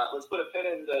 Let's put a pin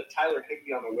in the Tyler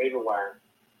Higbee on the waiver wire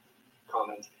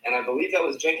comment. And I believe that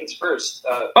was Jenkins first.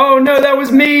 Oh, no, that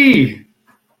was me.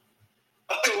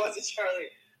 Oh, was it Charlie?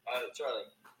 Charlie,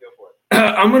 go for it.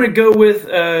 I'm going to go with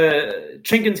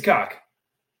Jenkins Cock.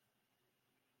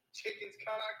 Jenkins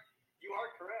Cock, you are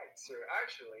correct, sir.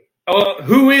 Actually. Oh,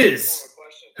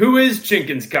 who is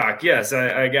Jenkins Cock? Yes,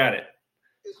 I got it.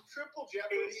 Is Triple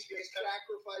Jeopardy to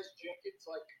sacrifice Jenkins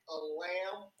like a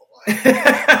lamb?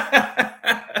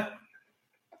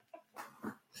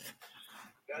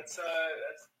 That's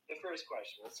the first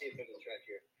question. Let's see if there's a trend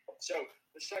here. So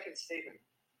the second statement: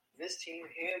 this team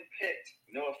handpicked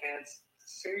Noah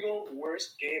single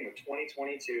worst game of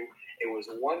 2022. It was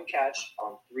 1 catch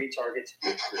on 3 targets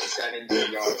for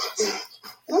 70 yards.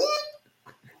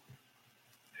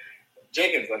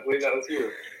 Jenkins, I believe that was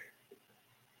you.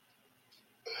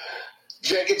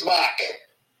 Jenkins back.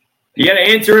 You got to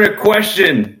answer in a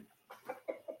question.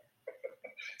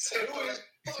 So, 2 for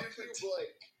 2.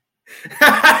 2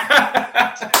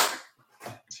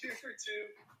 for 2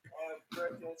 on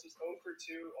correct answers. 0 for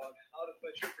 2 on how to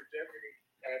play Trick or Jeopardy.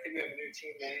 And I think we have a new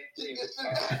team name.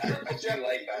 I do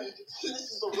like that. This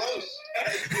is a roast.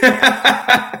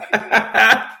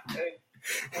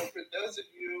 And for those of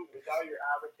you without your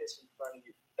abacus in front of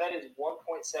you, that is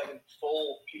 1.7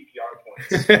 full PPR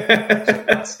points. So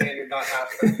not standard, not half.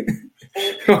 Full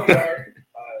PPR,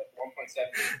 1.7.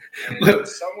 And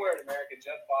somewhere in America,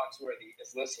 Jeff Foxworthy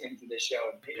is listening to this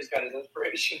show, and he just got his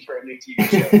inspiration for a new TV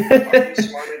show. Are you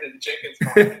smarter than Jenkins?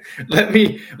 Let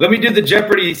me do the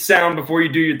Jeopardy sound before you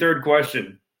do your third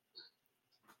question.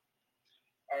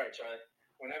 All right, Charlie.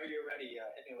 Whenever you're ready,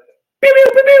 hit me with it. Pew, pew,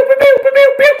 pew, pew, pew,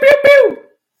 pew, pew, pew, pew.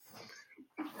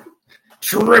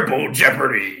 Triple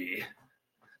Jeopardy.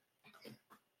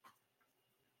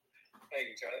 Thank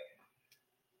you, Charlie.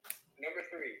 Number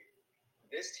 3.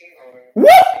 This team owner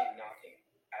came knocking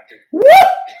after.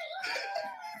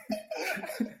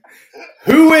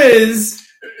 Who is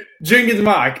Jenkins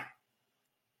Mock?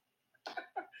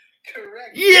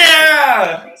 Correct.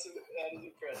 Yeah! That is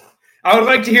impressive. I would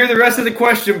like to hear the rest of the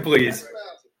question, please.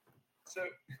 So, I've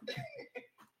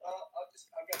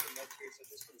got the notes here, so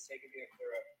just for the sake of being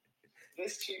thorough.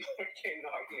 This team came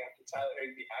knocking after Tyler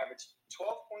Higbee averaged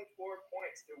 12.4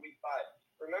 points through week 5.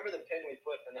 Remember the pin we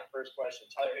put in that first question.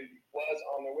 Tyler Higbee was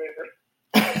on the waiver.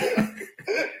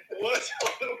 Was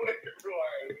on the waiver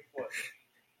wire week 1.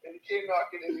 And he came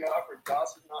knocking and he offered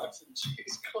Dawson Knox and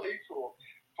Chase Claypool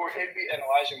for Higbee and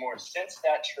Elijah Moore. Since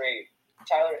that trade,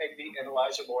 Tyler Higbee and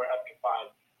Elijah Moore have combined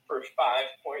for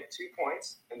 5.2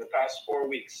 points in the past 4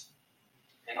 weeks.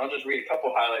 And I'll just read a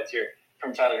couple highlights here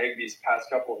from Tyler Higbee's past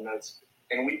couple of notes.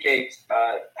 In week 8,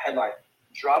 headline,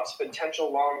 drops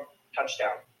potential long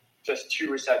touchdown. Just 2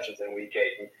 receptions in week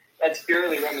 8. And that's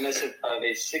eerily reminiscent of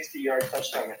a 60-yard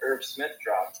touchdown that Irv Smith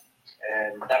dropped.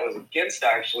 And that was against,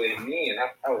 actually, me. And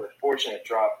that was a fortunate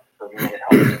drop for me. It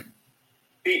helped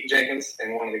beat Jenkins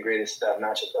in one of the greatest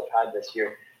matchups I've had this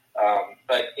year.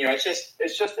 But, it's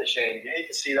just a shame. You hate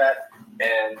to see that.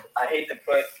 And I hate to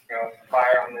put,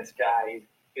 fire on this guy.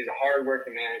 He's a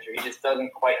hard-working manager. He just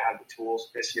doesn't quite have the tools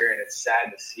this year, and it's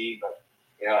sad to see. But,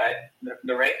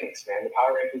 the rankings, man, the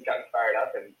power rankings got me fired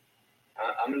up, and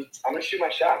I'm gonna shoot my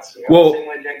shots. Same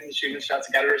way Jenkins is shooting his shots,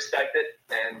 I got to respect it,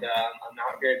 and I'm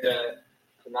not here to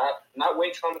not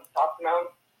wait till I'm at the top of the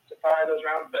mountain to fire those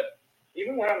rounds. But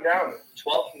even when I'm down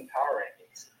 12th in the power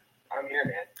rankings, I'm here,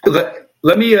 man.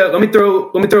 Let me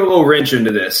throw a little wrench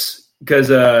into this because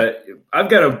I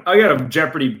got a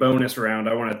Jeopardy bonus round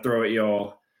I want to throw at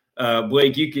y'all.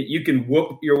 Blake, you can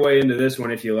whoop your way into this one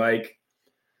if you like.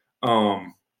 I love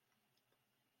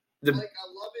it.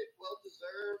 Well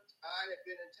deserved. I have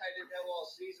been in tight end hell all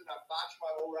season. I've botched my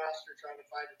whole roster trying to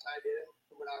find a tight end.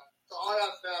 When I thought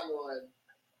I found one,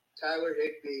 Tyler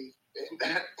Higbee and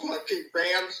that fucking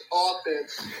Rams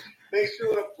offense makes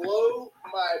me want to blow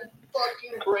my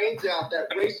fucking brains out. That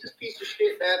racist piece of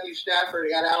shit Matthew Stafford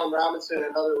got Allen Robinson in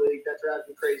another league. That drives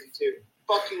me crazy too.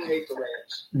 Fucking hate the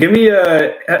Rams. Give me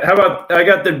how about I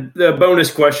got the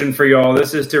bonus question for y'all.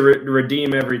 This is to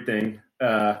redeem everything.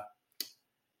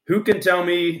 Who can tell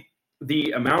me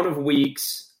the amount of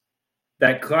weeks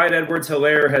that Clyde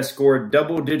Edwards-Helaire has scored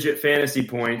double-digit fantasy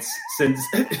points since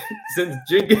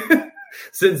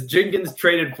Jenkins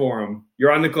traded for him?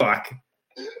 You're on the clock.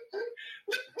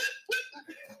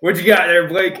 What you got there,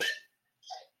 Blake?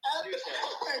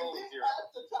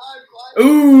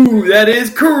 Ooh, that is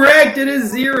correct. It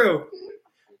is 0.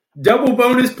 Double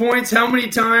bonus points. How many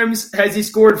times has he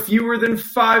scored fewer than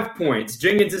 5 points?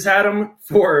 Jenkins has had him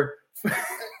for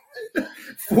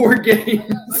 4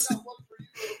 games.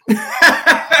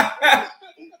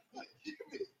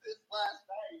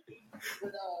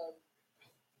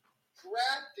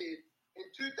 Drafted in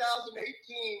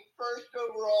 2018, first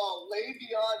overall,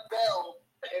 Le'Veon Bell,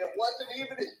 and it wasn't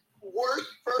even his worst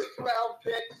first-round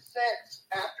pick since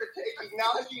after taking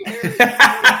Najee Harris.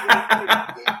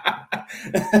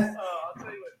 I'll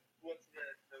tell you what's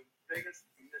the biggest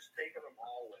mistake of them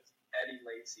all was Eddie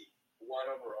Lacy, 1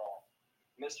 overall.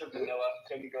 Mr. Vanilla,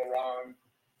 couldn't go wrong.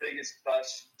 Biggest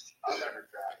bust I've ever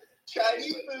drafted.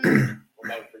 Chinese food. We'll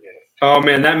never forget it. Oh,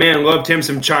 man, that man loved him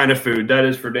some China food. That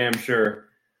is for damn sure.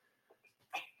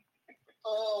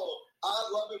 Oh, I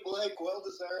love it, Blake. Well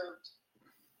deserved.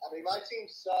 I I mean, my team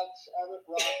sucks. I'm at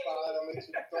rock bottom. It's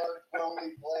a dark,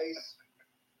 lonely place.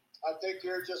 I think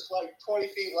you're just like 20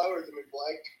 feet lower than me,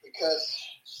 Blake, because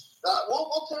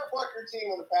we'll tear apart your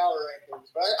team on the power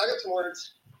rankings. But I got some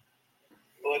words.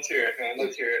 Well, let's hear it, man.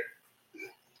 Let's hear it.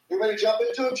 You ready to jump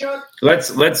into it, Chuck? Let's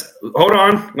hold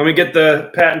on. Let me get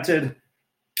the patented.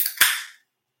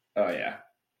 Oh yeah,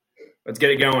 let's get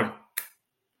it going.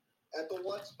 At the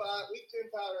one spot, week 2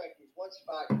 power rankings. One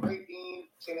spot, Great Dean,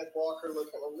 Kenneth Walker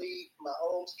looking elite,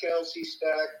 Mahomes, Kelsey,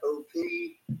 Stack, OP,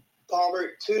 Palmer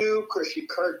at 2, Christian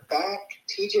Kirk back,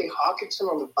 TJ Hawkinson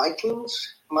on the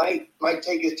Vikings might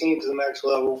take his team to the next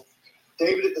level.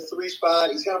 David at the 3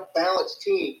 spot. He's got a balanced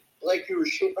team. Like you were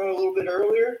shitting on a little bit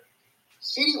earlier,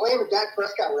 CeeDee Lamb and Dak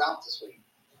Prescott were out this week,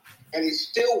 and he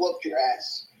still whooped your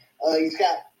ass. He's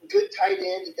got good tight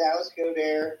end at Dallas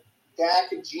Goddard.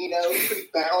 Dak and Geno, pretty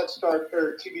balanced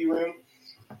QB room.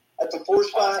 At the 4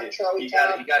 spot, Charlie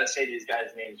Town. You got to say these guys'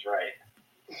 names right.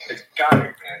 It's Goddard,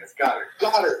 man. It's Goddard.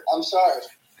 Goddard. I'm sorry.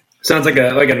 Sounds like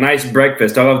a nice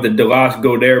breakfast. I love the Dallas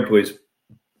Goddard, please.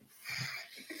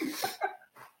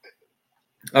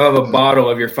 I'll have a bottle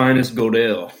of your finest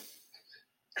Goddard.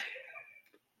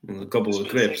 A couple of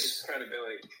clips.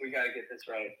 Credibility. We got to get this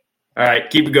right. All right,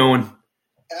 keep it going.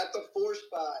 At the 4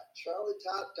 spot, Charlie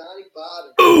Top, Donny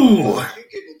Bottom. Ooh. How you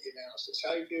getting the analysis?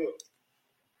 How you feeling?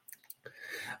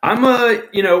 I'm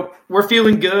we're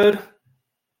feeling good.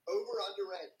 Over,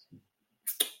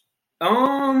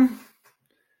 underranked?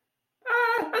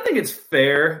 I think it's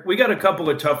fair. We got a couple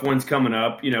of tough ones coming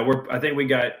up. I think we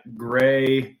got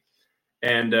Gray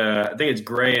and I think it's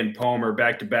Gray and Palmer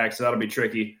back to back, so that'll be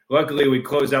tricky. Luckily, we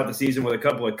closed out the season with a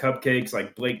couple of cupcakes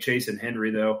like Blake, Chase, and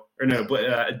Henry, though. Or no,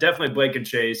 definitely Blake and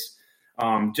Chase.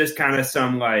 Just kind of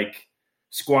some like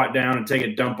squat down and take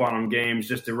a dump on them games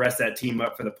just to rest that team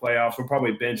up for the playoffs. We'll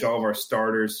probably bench all of our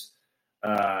starters,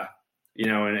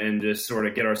 and just sort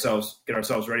of get ourselves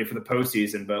ready for the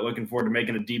postseason. But looking forward to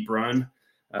making a deep run.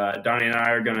 Donnie and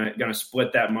I are gonna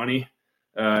split that money.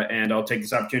 And I'll take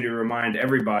this opportunity to remind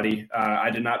everybody I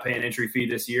did not pay an entry fee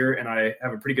this year, and I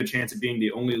have a pretty good chance of being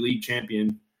the only league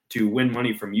champion to win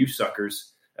money from you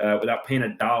suckers without paying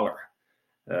 $1.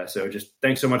 So just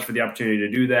thanks so much for the opportunity to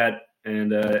do that,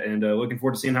 and looking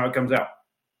forward to seeing how it comes out.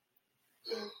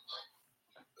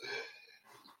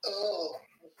 Oh,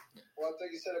 well, I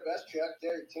think you said it best, Chuck.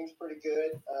 Yeah, your team's pretty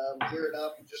good. Gearing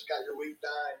up, you just got your week 9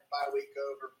 bye week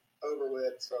over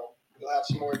with, so you'll have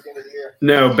some more at the end of the year.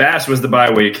 No, Bass was the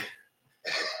bye week.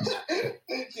 Yeah, I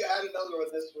had another one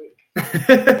this week.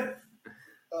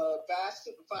 Bass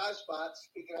at the 5 spot.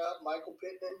 Speaking of, Michael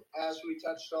Pittman, as we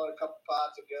touched on a couple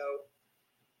pods ago,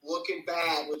 looking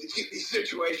bad with the QB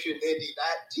situation in Indy.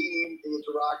 That team is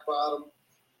rock bottom.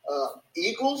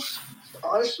 Eagles,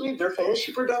 honestly, their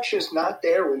fantasy production is not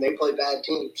there when they play bad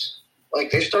teams.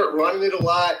 Like, they start running it a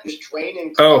lot, just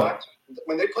draining clock.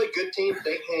 When they play good teams,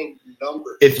 they hang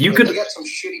numbers. They got some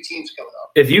shitty teams coming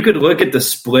up. If you could look at the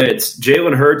splits,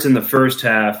 Jalen Hurts in the first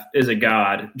half is a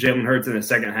god. Jalen Hurts in the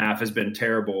second half has been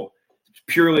terrible,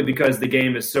 purely because the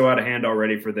game is so out of hand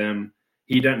already for them.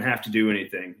 He doesn't have to do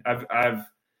anything. I've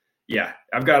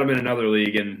got him in another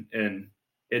league, and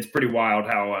it's pretty wild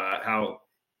how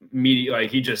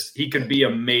he could be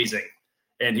amazing,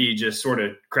 and he just sort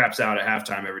of craps out at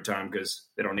halftime every time because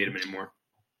they don't need him anymore.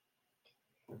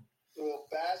 Well,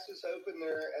 Bass is hoping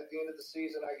they're at the end of the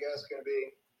season, I guess, going to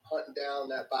be hunting down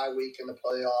that bye week in the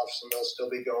playoffs, and they'll still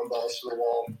be going balls to the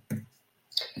wall.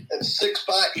 At the 6th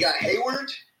spot, you got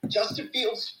Hayward, Justin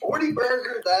Fields, 40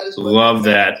 burger. That is what love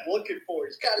that. Looking for.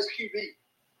 He's got his QB.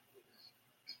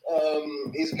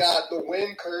 He's got the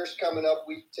win curse coming up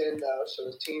week 10 now, so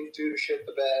his team's due to shit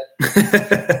the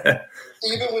bed.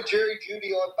 Even with Jerry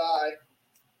Judy on bye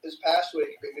this past week,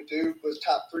 I mean, the dude was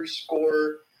top 3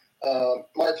 scorer.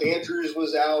 Mark Andrews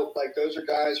was out. Like, those are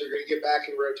guys who are going to get back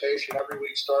in rotation every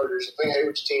week starters. I think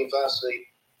Hayward's team's honestly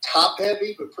top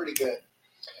heavy, but pretty good.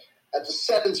 At the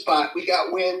 7th spot, we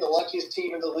got Wynn, the luckiest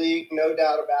team in the league, no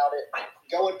doubt about it.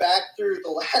 Going back through the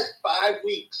last 5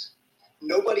 weeks,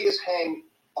 nobody has hanged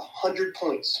 100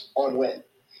 points on Wynn.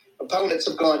 Opponents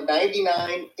have gone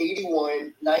 99,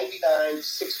 81, 99,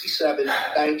 67,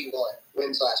 91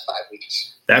 Wynn's last 5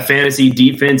 weeks. That fantasy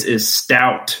defense is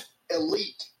stout.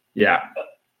 Elite. Yeah.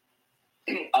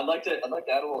 I'd like to add a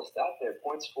little stat there.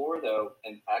 Points for, though,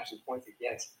 and actually points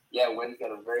against. Yeah, Wynn's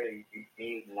got a very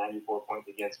mean 94 points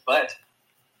against. But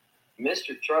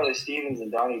Mr. Charlie Stevens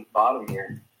and Donnie Bottom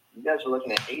here, you guys are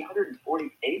looking at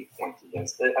 848 points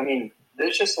against. I mean,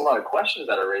 there's just a lot of questions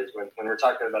that are raised when we're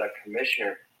talking about a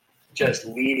commissioner just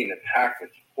leading the pack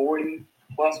with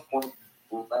 40-plus points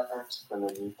and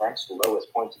the next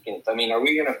lowest points against. I mean, are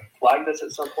we going to flag this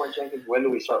at some point, Jenkins? When do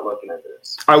we start looking at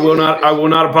this? I will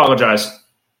not apologize.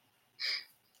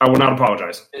 I will not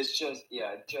apologize. It's just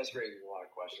raising a lot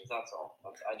of questions. That's all.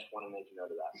 I just want to make a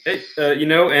note of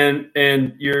that.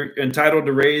 And you're entitled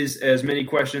to raise as many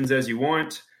questions as you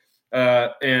want.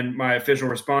 And my official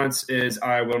response is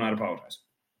I will not apologize.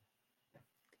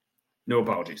 No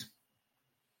apologies.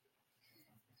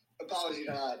 Apology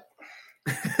denied.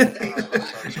 At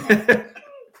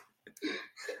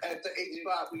the 8th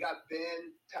spot, we got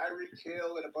Ben, Tyreek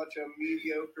Hill, and a bunch of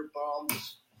mediocre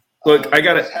bums. Look, I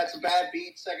got it. Had some bad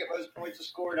beats, second most points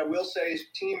scored. I will say his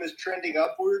team is trending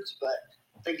upwards, but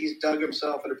I think he's dug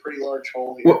himself in a pretty large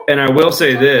hole here. Well, and I will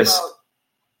say this.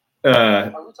 Are we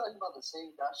talking about the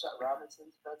same Gotshot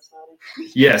Robinson's bet, Snotty?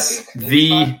 Yes,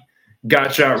 the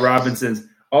Gotshot Robinson's.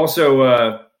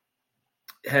 Also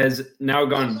has now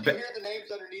gone. Hear the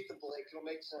names underneath the Blake. It'll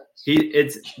make sense.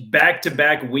 It's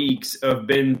back-to-back weeks of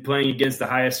Ben playing against the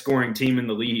highest scoring team in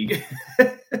the league.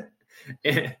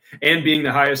 and being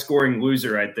the highest scoring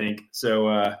loser, I think.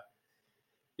 So,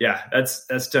 yeah,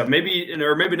 that's tough. Maybe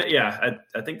not. Yeah,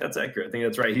 I think that's accurate. I think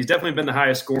that's right. He's definitely been the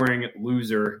highest scoring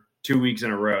loser 2 weeks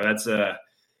in a row. That's the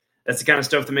kind of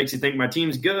stuff that makes you think my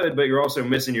team's good, but you're also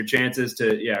missing your chances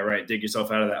to, dig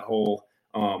yourself out of that hole.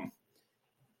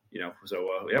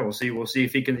 We'll see. We'll see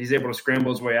if he's able to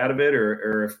scramble his way out of it,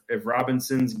 or if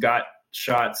Robinson's got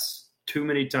shots too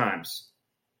many times.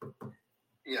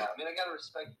 Yeah, I mean, I gotta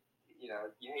respect. You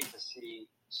hate to see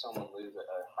someone lose a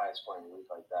high scoring league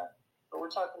like that. But we're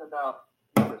talking about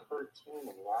number 13 in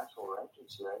the actual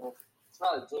rankings here. I mean, it's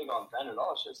not a dig on Ben at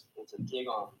all. It's a dig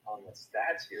on the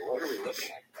stats here. What are we looking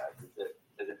at, guys?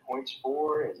 Is it points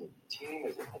for? Is it team?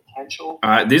 Is it potential?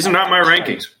 These are not my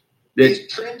rankings. He's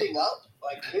trending up.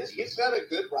 Like he's got a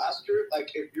good roster.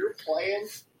 Like if you're playing,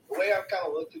 the way I've kind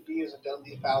of looked at these and done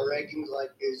these power rankings,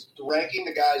 is ranking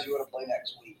the guys you want to play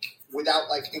next week without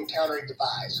encountering the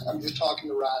buys. I'm just talking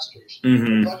the rosters.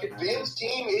 Mm-hmm. Fucking Ben's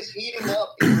team is heating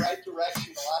up in the right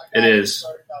direction. A lot of guys it is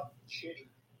starting out shitty,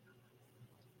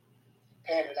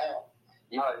 pan it out.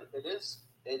 Yeah, it is.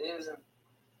 It is in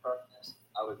progress.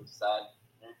 I would decide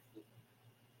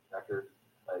record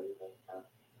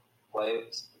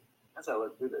plays. As I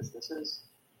look through this is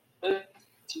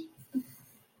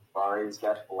Barry's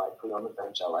got likely on the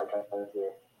bench. I like that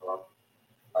here.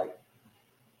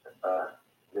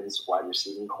 This wide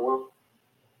receiving core.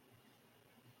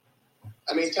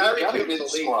 I mean, Tyreek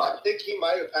Hill's the lead. I think he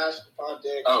might have passed upon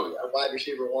Dick. Oh, yeah. Wide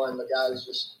receiver one. The guy is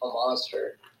just a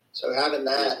monster. So having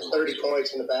that 30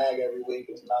 points in the bag every week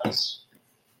is nice.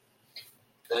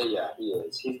 Yeah, he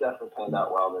is. He's definitely panned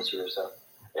out well this year. So,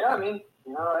 yeah, I mean,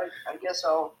 I guess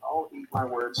I'll eat my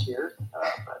words here.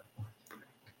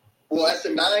 Well, that's the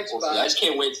 9th spot. I just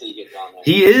can't wait till you get down there.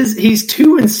 He's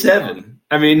 2-7.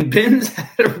 I mean, Ben's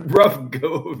had a rough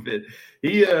go of it.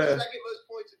 He second most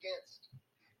points against.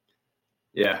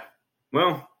 Yeah.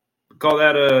 Well, call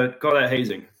that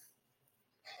hazing.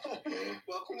 Welcome to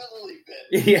the league,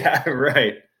 Ben. Yeah,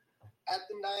 right. At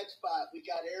the 9th spot, we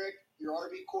got Eric. Your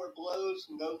RB core blows,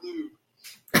 no lube.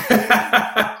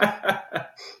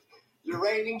 Your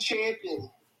reigning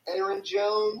champion, Aaron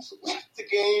Jones, left the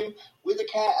game with a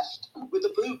cast, with a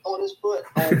boot on his foot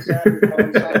on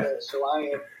Sunday. So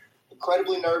I am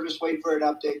incredibly nervous. Wait for an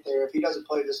update there. If he doesn't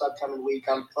play this upcoming week,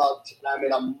 I'm fucked. And I'm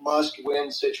in a must-win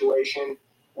situation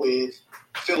with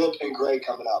Phillip and Gray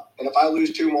coming up. And if I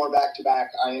lose 2 more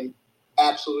back-to-back, I am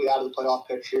absolutely out of the playoff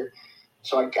picture.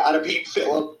 So I got to beat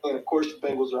Phillip. And, of course, the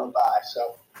Bengals are on bye.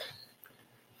 So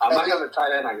I might have a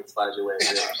tight end I can slide your way.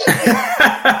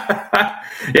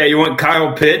 Yeah, you want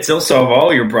Kyle Pitts? He'll solve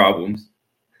all your problems.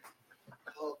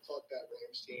 Oh, fuck that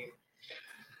Rams team.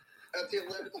 At the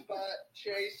 11th spot,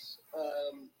 Chase.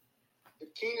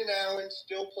 If Keenan Allen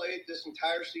still played this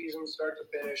entire season, start to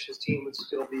finish, his team would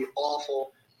still be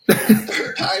awful.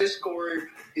 Their highest scorer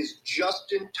is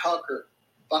Justin Tucker,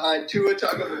 behind Tua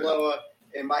Tagovailoa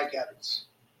and Mike Evans.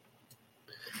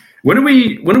 When do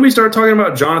we start talking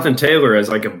about Jonathan Taylor as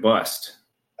like a bust?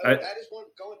 That is going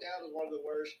down as one of the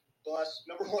worst busts.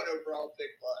 Number 1 overall pick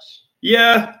bust.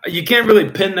 Yeah, you can't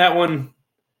really pin that one.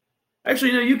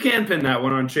 Actually, no, you can pin that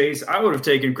one on Chase. I would have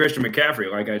taken Christian McCaffrey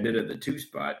like I did at the 2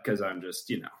 spot because I'm just,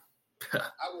 I would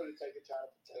have taken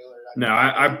Jonathan Taylor. No,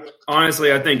 I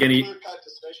honestly, I think any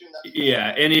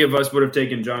of us would have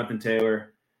taken Jonathan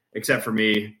Taylor except for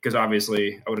me because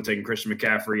obviously I would have taken Christian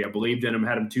McCaffrey. I believed in him,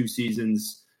 had him 2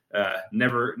 seasons.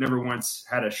 Never once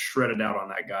had a shredded out on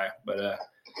that guy. But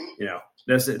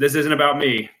this isn't about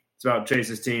me. It's about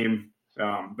Chase's team.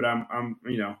 But I'm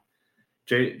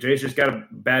Jay's just got a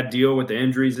bad deal with the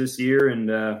injuries this year, and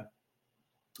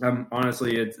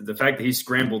Honestly, it's the fact that he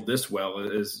scrambled this well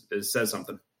is says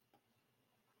something.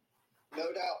 No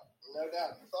doubt.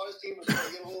 I thought his team was going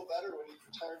to get a little better when he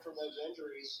returned from those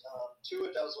injuries.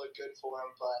 Tua does look good for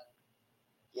him, but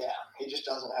yeah, he just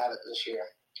doesn't have it this year.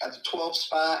 At the 12th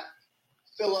spot,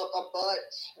 fill up my butt.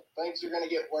 Things are going to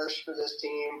get worse for this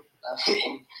team. I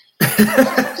mean,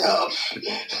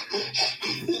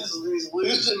 he's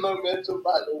losing momentum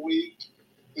by the week.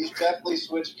 He's definitely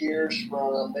switched gears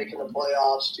from making the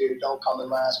playoffs to don't come in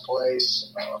last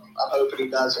place. I'm hoping he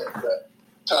doesn't, but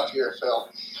tough year, Phil.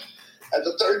 At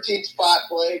the 13th spot,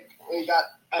 Blake, we got,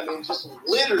 just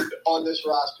littered on this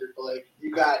roster, Blake.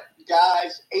 You got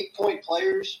guys, 8-point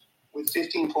players with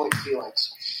 15-point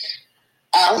ceilings.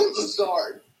 Alan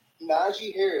Lazard,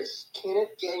 Najee Harris,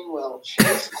 Kenneth Gainwell,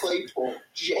 Chase Claypool,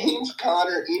 James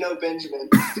Conner, Eno Benjamin.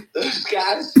 Those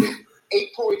guys,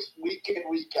 8 points week in,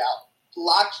 week out.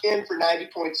 Locked in for 90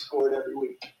 points scored every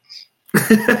week. Look,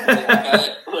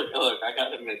 I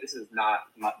gotta admit, this is not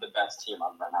the best team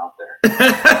I've run out there.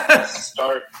 Let's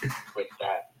start with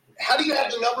that. How do you have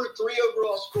the number 3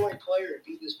 overall scoring player and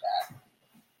beat this bad?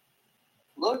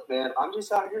 Look, man, I'm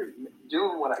just out here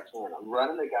doing what I can. I'm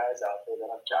running the guys out there that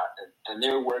I've got, and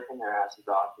they're working their asses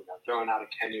off, throwing out a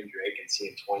Kenyon Drake and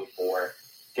seeing 24,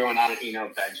 throwing out an Eno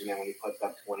Benjamin when he puts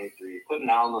up 23, putting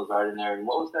Alan Lazard in there. And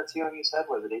what was that ceiling you said?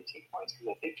 Was it 18 points?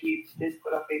 Because I think he did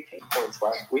put up 18 points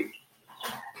last week.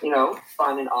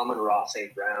 Finding Amon-Ra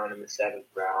St. Brown in the 7th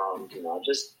round,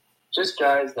 just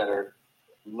guys that are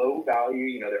low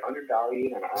value, they're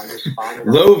undervalued, and I'm just finding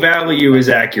low value is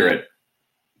accurate.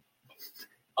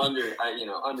 Undervalued,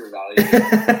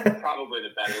 probably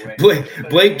the better way.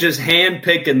 Blake just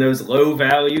handpicking those low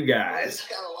value guys. He's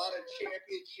got a lot of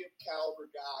championship caliber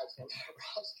guys on that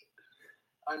roster.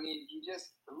 You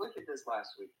just look at this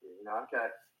last week.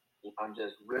 I'm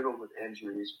just riddled with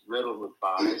injuries, riddled with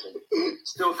buys, and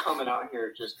still coming out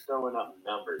here just throwing up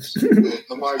numbers.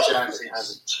 Lamar Jackson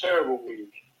has a terrible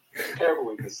week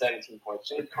with 17 points.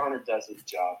 James Conner does his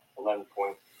job, 11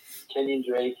 points. Kenyon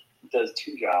Drake does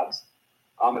 2 jobs.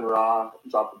 Amon-Ra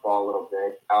dropped the ball a little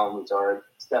bit. Alan Lazard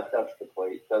stepped up to the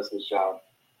plate, does his job.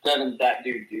 Devin, that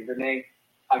dude Duvernay,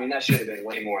 that should have been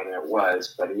way more than it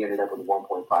was, but he ended up with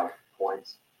 1.5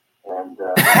 points. And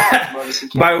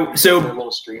so a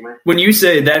little streamer. When you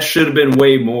say that should have been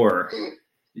way more,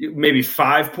 maybe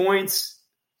 5 points,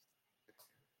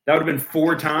 that would have been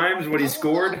 4 times what he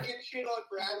scored. Get shit on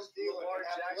Brad Steele and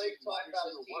have Blake talk about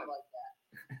his team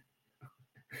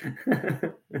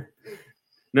like that.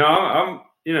 No, I'm.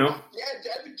 Yeah,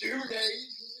 Devin Duvernay,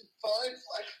 he's fine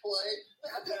flex play,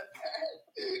 not that bad.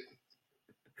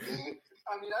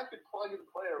 I could plug and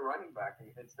play a running back,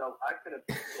 and still, I could have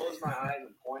closed my eyes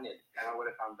and pointed, and I would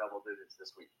have found double digits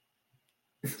this week.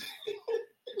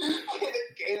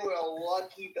 Kenneth Gainwell,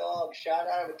 lucky dog, shot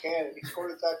out of a cannon. He scored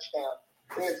a touchdown.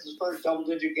 I think it's his first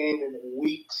double-digit game in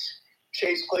weeks.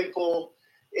 Chase Claypool,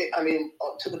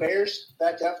 to the Bears,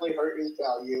 that definitely hurt his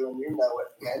value, and you know it,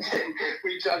 man.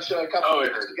 We touched on a couple of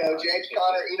weeks ago. James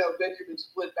Conner, Benjamin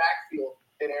split backfield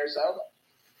in Arizona.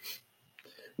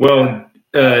 Well,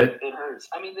 it hurts. It hurts.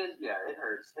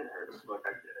 Look,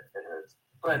 I get it. It hurts.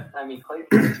 But,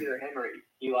 Claypool is either him or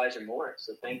Elijah Moore.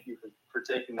 So thank you for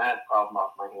taking that problem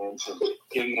off my hands and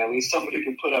giving at least somebody who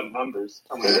can put up numbers.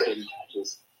 Somebody who can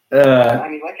catches.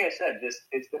 Like I said,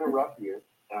 it's been a rough year,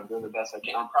 and I'm doing the best I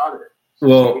can. I'm proud of it. So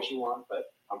say what you want,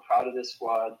 but I'm proud of this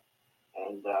squad.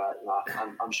 And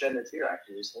I'm shedding a tear,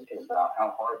 actually, just thinking about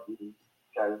how hard these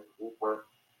guys work.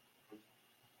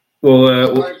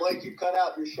 Well, sorry, Blake, you cut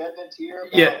out. You're shedding a tear.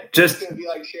 Just going to be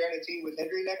like sharing a team with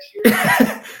Henry next year.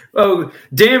 Oh,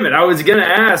 damn it! I was gonna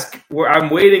ask. I'm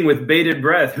waiting with bated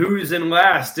breath. Who's in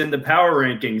last in the power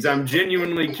rankings? I'm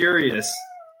genuinely curious.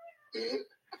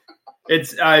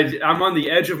 I'm on the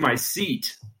edge of my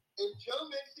seat. If Joe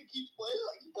Mixon keeps playing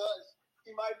like he does,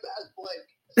 he might pass Blake.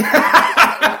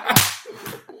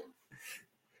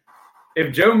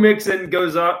 If Joe Mixon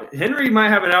goes up, Henry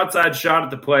might have an outside shot at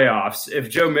the playoffs if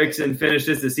Joe Mixon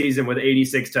finishes the season with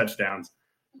 86 touchdowns.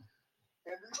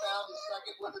 Henry found the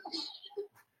second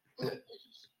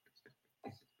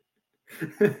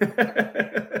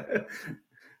one.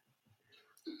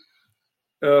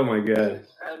 Oh, my God.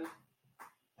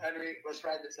 Henry, let's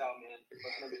ride this out, man.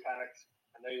 Listen to the facts.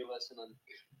 I know you're listening.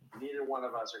 Neither one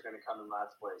of us are going to come in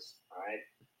last place, all right?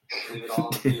 Leave it all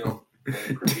on the field.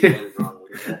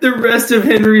 The rest of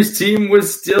Henry's team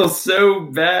was still so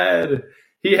bad.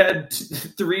 He had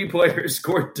 3 players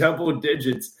score double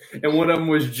digits, and one of them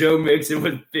was Joe Mixon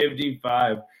with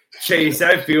 55. Chase,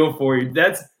 I feel for you.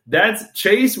 That's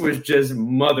Chase was just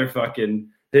motherfucking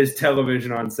his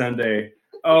television on Sunday.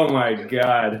 Oh my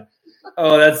God.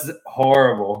 Oh, that's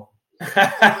horrible. The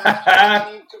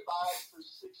team combined for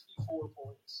 64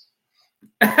 points.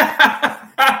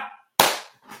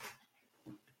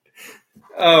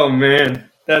 Oh man,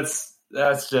 that's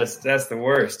the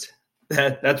worst.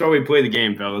 That's why we play the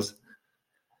game, fellas.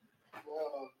 No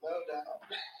doubt.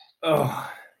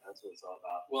 Oh, That's what it's all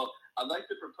about. Well, I'd like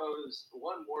to propose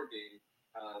one more game,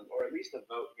 or at least a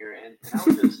vote here, and I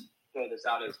would just throw this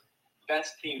out as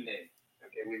best team name.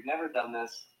 Okay, we've never done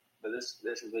this, but this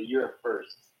is a year of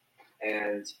firsts,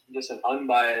 and just an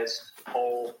unbiased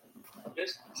poll,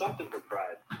 just something for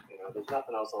pride. There's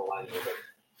nothing else on the line here,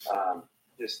 but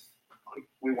just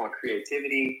we want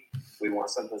creativity. We want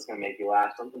something that's going to make you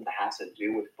laugh. Something that has to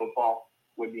do with football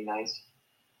would be nice.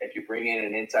 If you bring in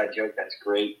an inside joke, that's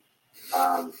great.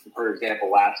 For example,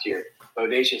 last year,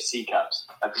 Bodacious C Cups.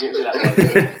 I forget who that was.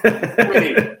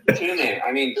 Great team name.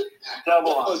 I mean,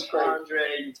 double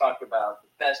Andre. You talk about the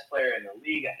best player in the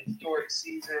league, a historic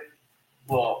season.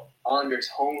 Well, Andre's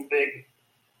home big.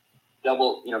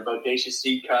 Double, Bodacious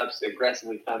C Cups,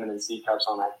 aggressively feminine C Cups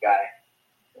on that guy.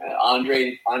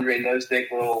 Andre no stick,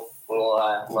 little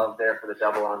love there for the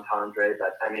double entendre.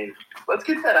 But I mean, let's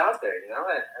get that out there.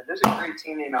 There's a great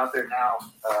team name out there now.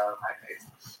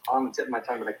 It's on the tip of my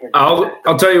tongue, but I can't.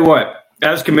 I'll tell you what.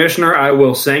 As commissioner, I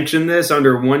will sanction this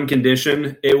under one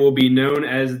condition. It will be known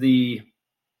as the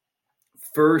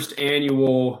first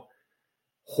annual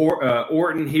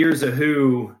Orton Here's a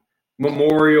Who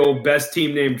Memorial Best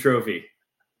Team Name Trophy.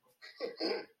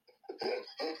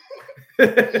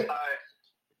 I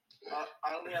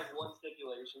only have one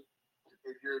stipulation.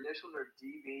 If your initials are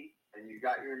DB and you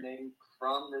got your name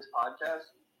from this podcast,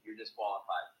 you're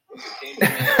disqualified. You change your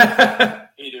name,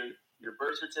 either your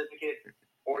birth certificate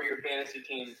or your fantasy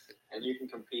team, and you can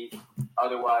compete.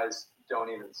 Otherwise, don't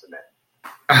even submit.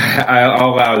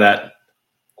 I'll allow that.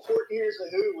 Here's a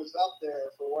Who was up there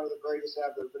for one of the greatest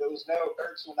ever, but it was no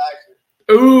Ertz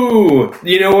Eifert. Ooh,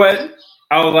 you know what?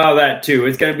 I'll allow that too.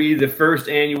 It's going to be the first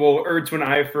annual Ertzwin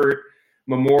Eifert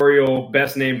Memorial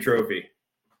Best Name Trophy.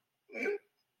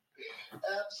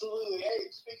 Absolutely. Hey,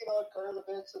 speaking of current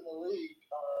events in the league,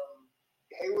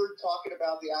 Hayward talking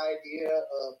about the idea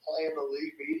of playing the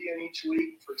league median each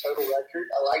week for total record.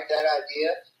 I like that idea,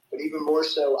 but even more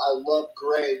so, I love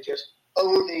Gray just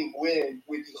owning win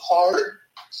with the hard,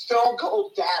 stone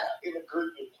cold data in a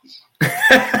group meeting.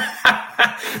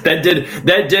 That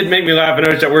did make me laugh. I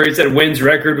noticed that where he said Wynn's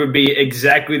record would be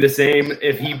exactly the same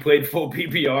if he played full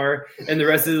PPR and the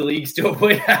rest of the league still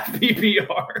played half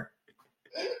PPR.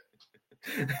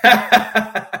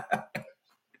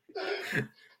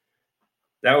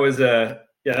 That was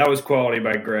quality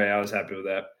by Gray. I was happy with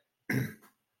that.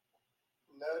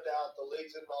 No doubt, the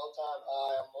league's at an all-time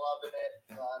high. I'm loving it.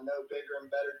 I know bigger and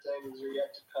better things are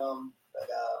yet to come. But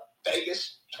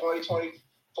Vegas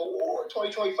 2024,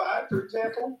 2025, for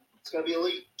example, it's going to be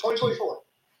elite. 2024.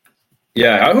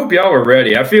 Yeah, I hope y'all are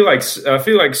ready. I feel like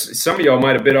some of y'all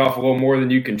might have bit off a little more than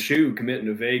you can chew committing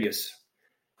to Vegas.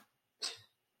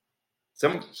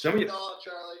 Some of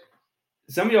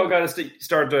y'all got to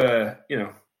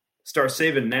start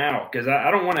saving now, because I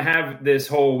don't want to have this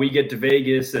whole we get to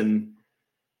Vegas and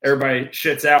everybody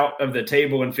shits out of the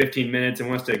table in 15 minutes and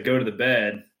wants to go to the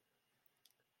bed.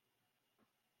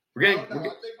 I think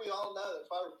we all know that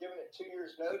if I were giving it 2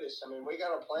 years' notice, I mean, we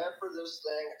got a plan for this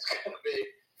thing. It's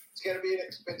gonna be an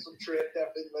expensive trip.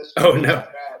 Definitely the most. Oh no!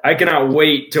 I cannot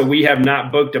wait till we have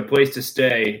not booked a place to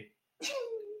stay.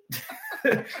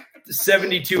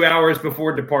 72 hours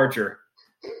before departure.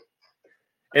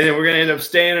 And then we're going to end up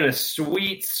staying in a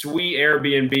sweet, sweet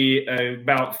Airbnb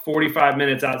about 45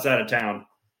 minutes outside of town.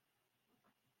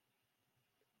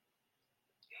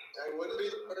 Hey, wouldn't be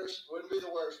the worst.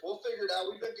 We'll figure it out.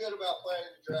 We've been good about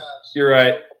planning the drafts. You're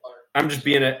right. I'm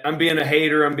being a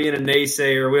hater. I'm being a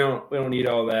naysayer. We don't need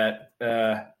all that.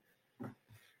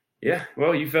 Yeah.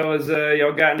 Well, you fellas,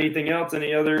 y'all got anything else?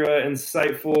 Any other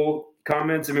insightful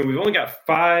comments? I mean, we've only got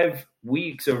 5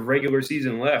 weeks of regular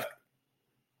season left.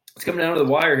 It's coming down to the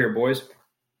wire here, boys.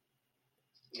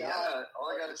 Yeah,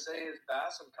 all I got to say is,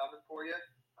 Bass, I'm coming for you.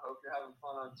 I hope you're having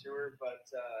fun on tour, but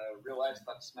real life's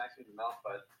about to smack you in the mouth,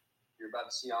 but you're about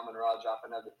to see Amon Ra drop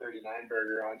another 39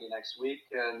 burger on you next week,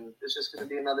 and it's just going to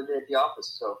be another day at the office.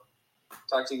 So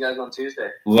talk to you guys on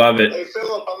Tuesday. Love it. Hey,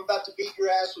 Philip, I'm about to beat your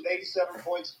ass with 87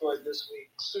 points scored this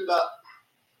week. Suit up.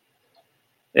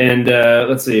 And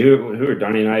let's see, who are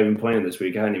Donny and I even playing this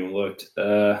week? I hadn't even looked.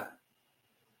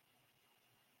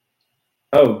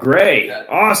 Gray. Yeah.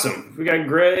 Awesome. We got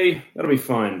Gray. That'll be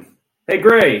fun. Hey,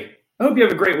 Gray, I hope you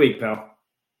have a great week, pal.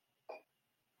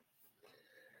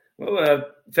 Well,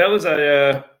 fellas,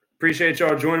 I Appreciate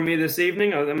y'all joining me this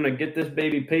evening. I'm going to get this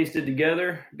baby pasted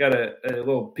together. Got a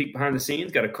little peek behind the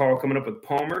scenes. Got a call coming up with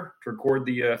Palmer to record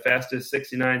the fastest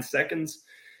 69 seconds.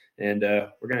 And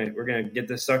we're gonna get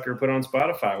this sucker put on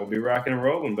Spotify. We'll be rocking and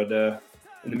rolling. But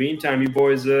in the meantime, you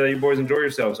boys enjoy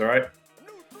yourselves, all right?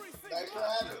 Thanks for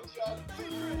having us,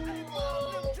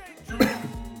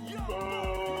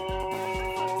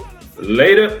 John.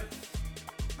 Later.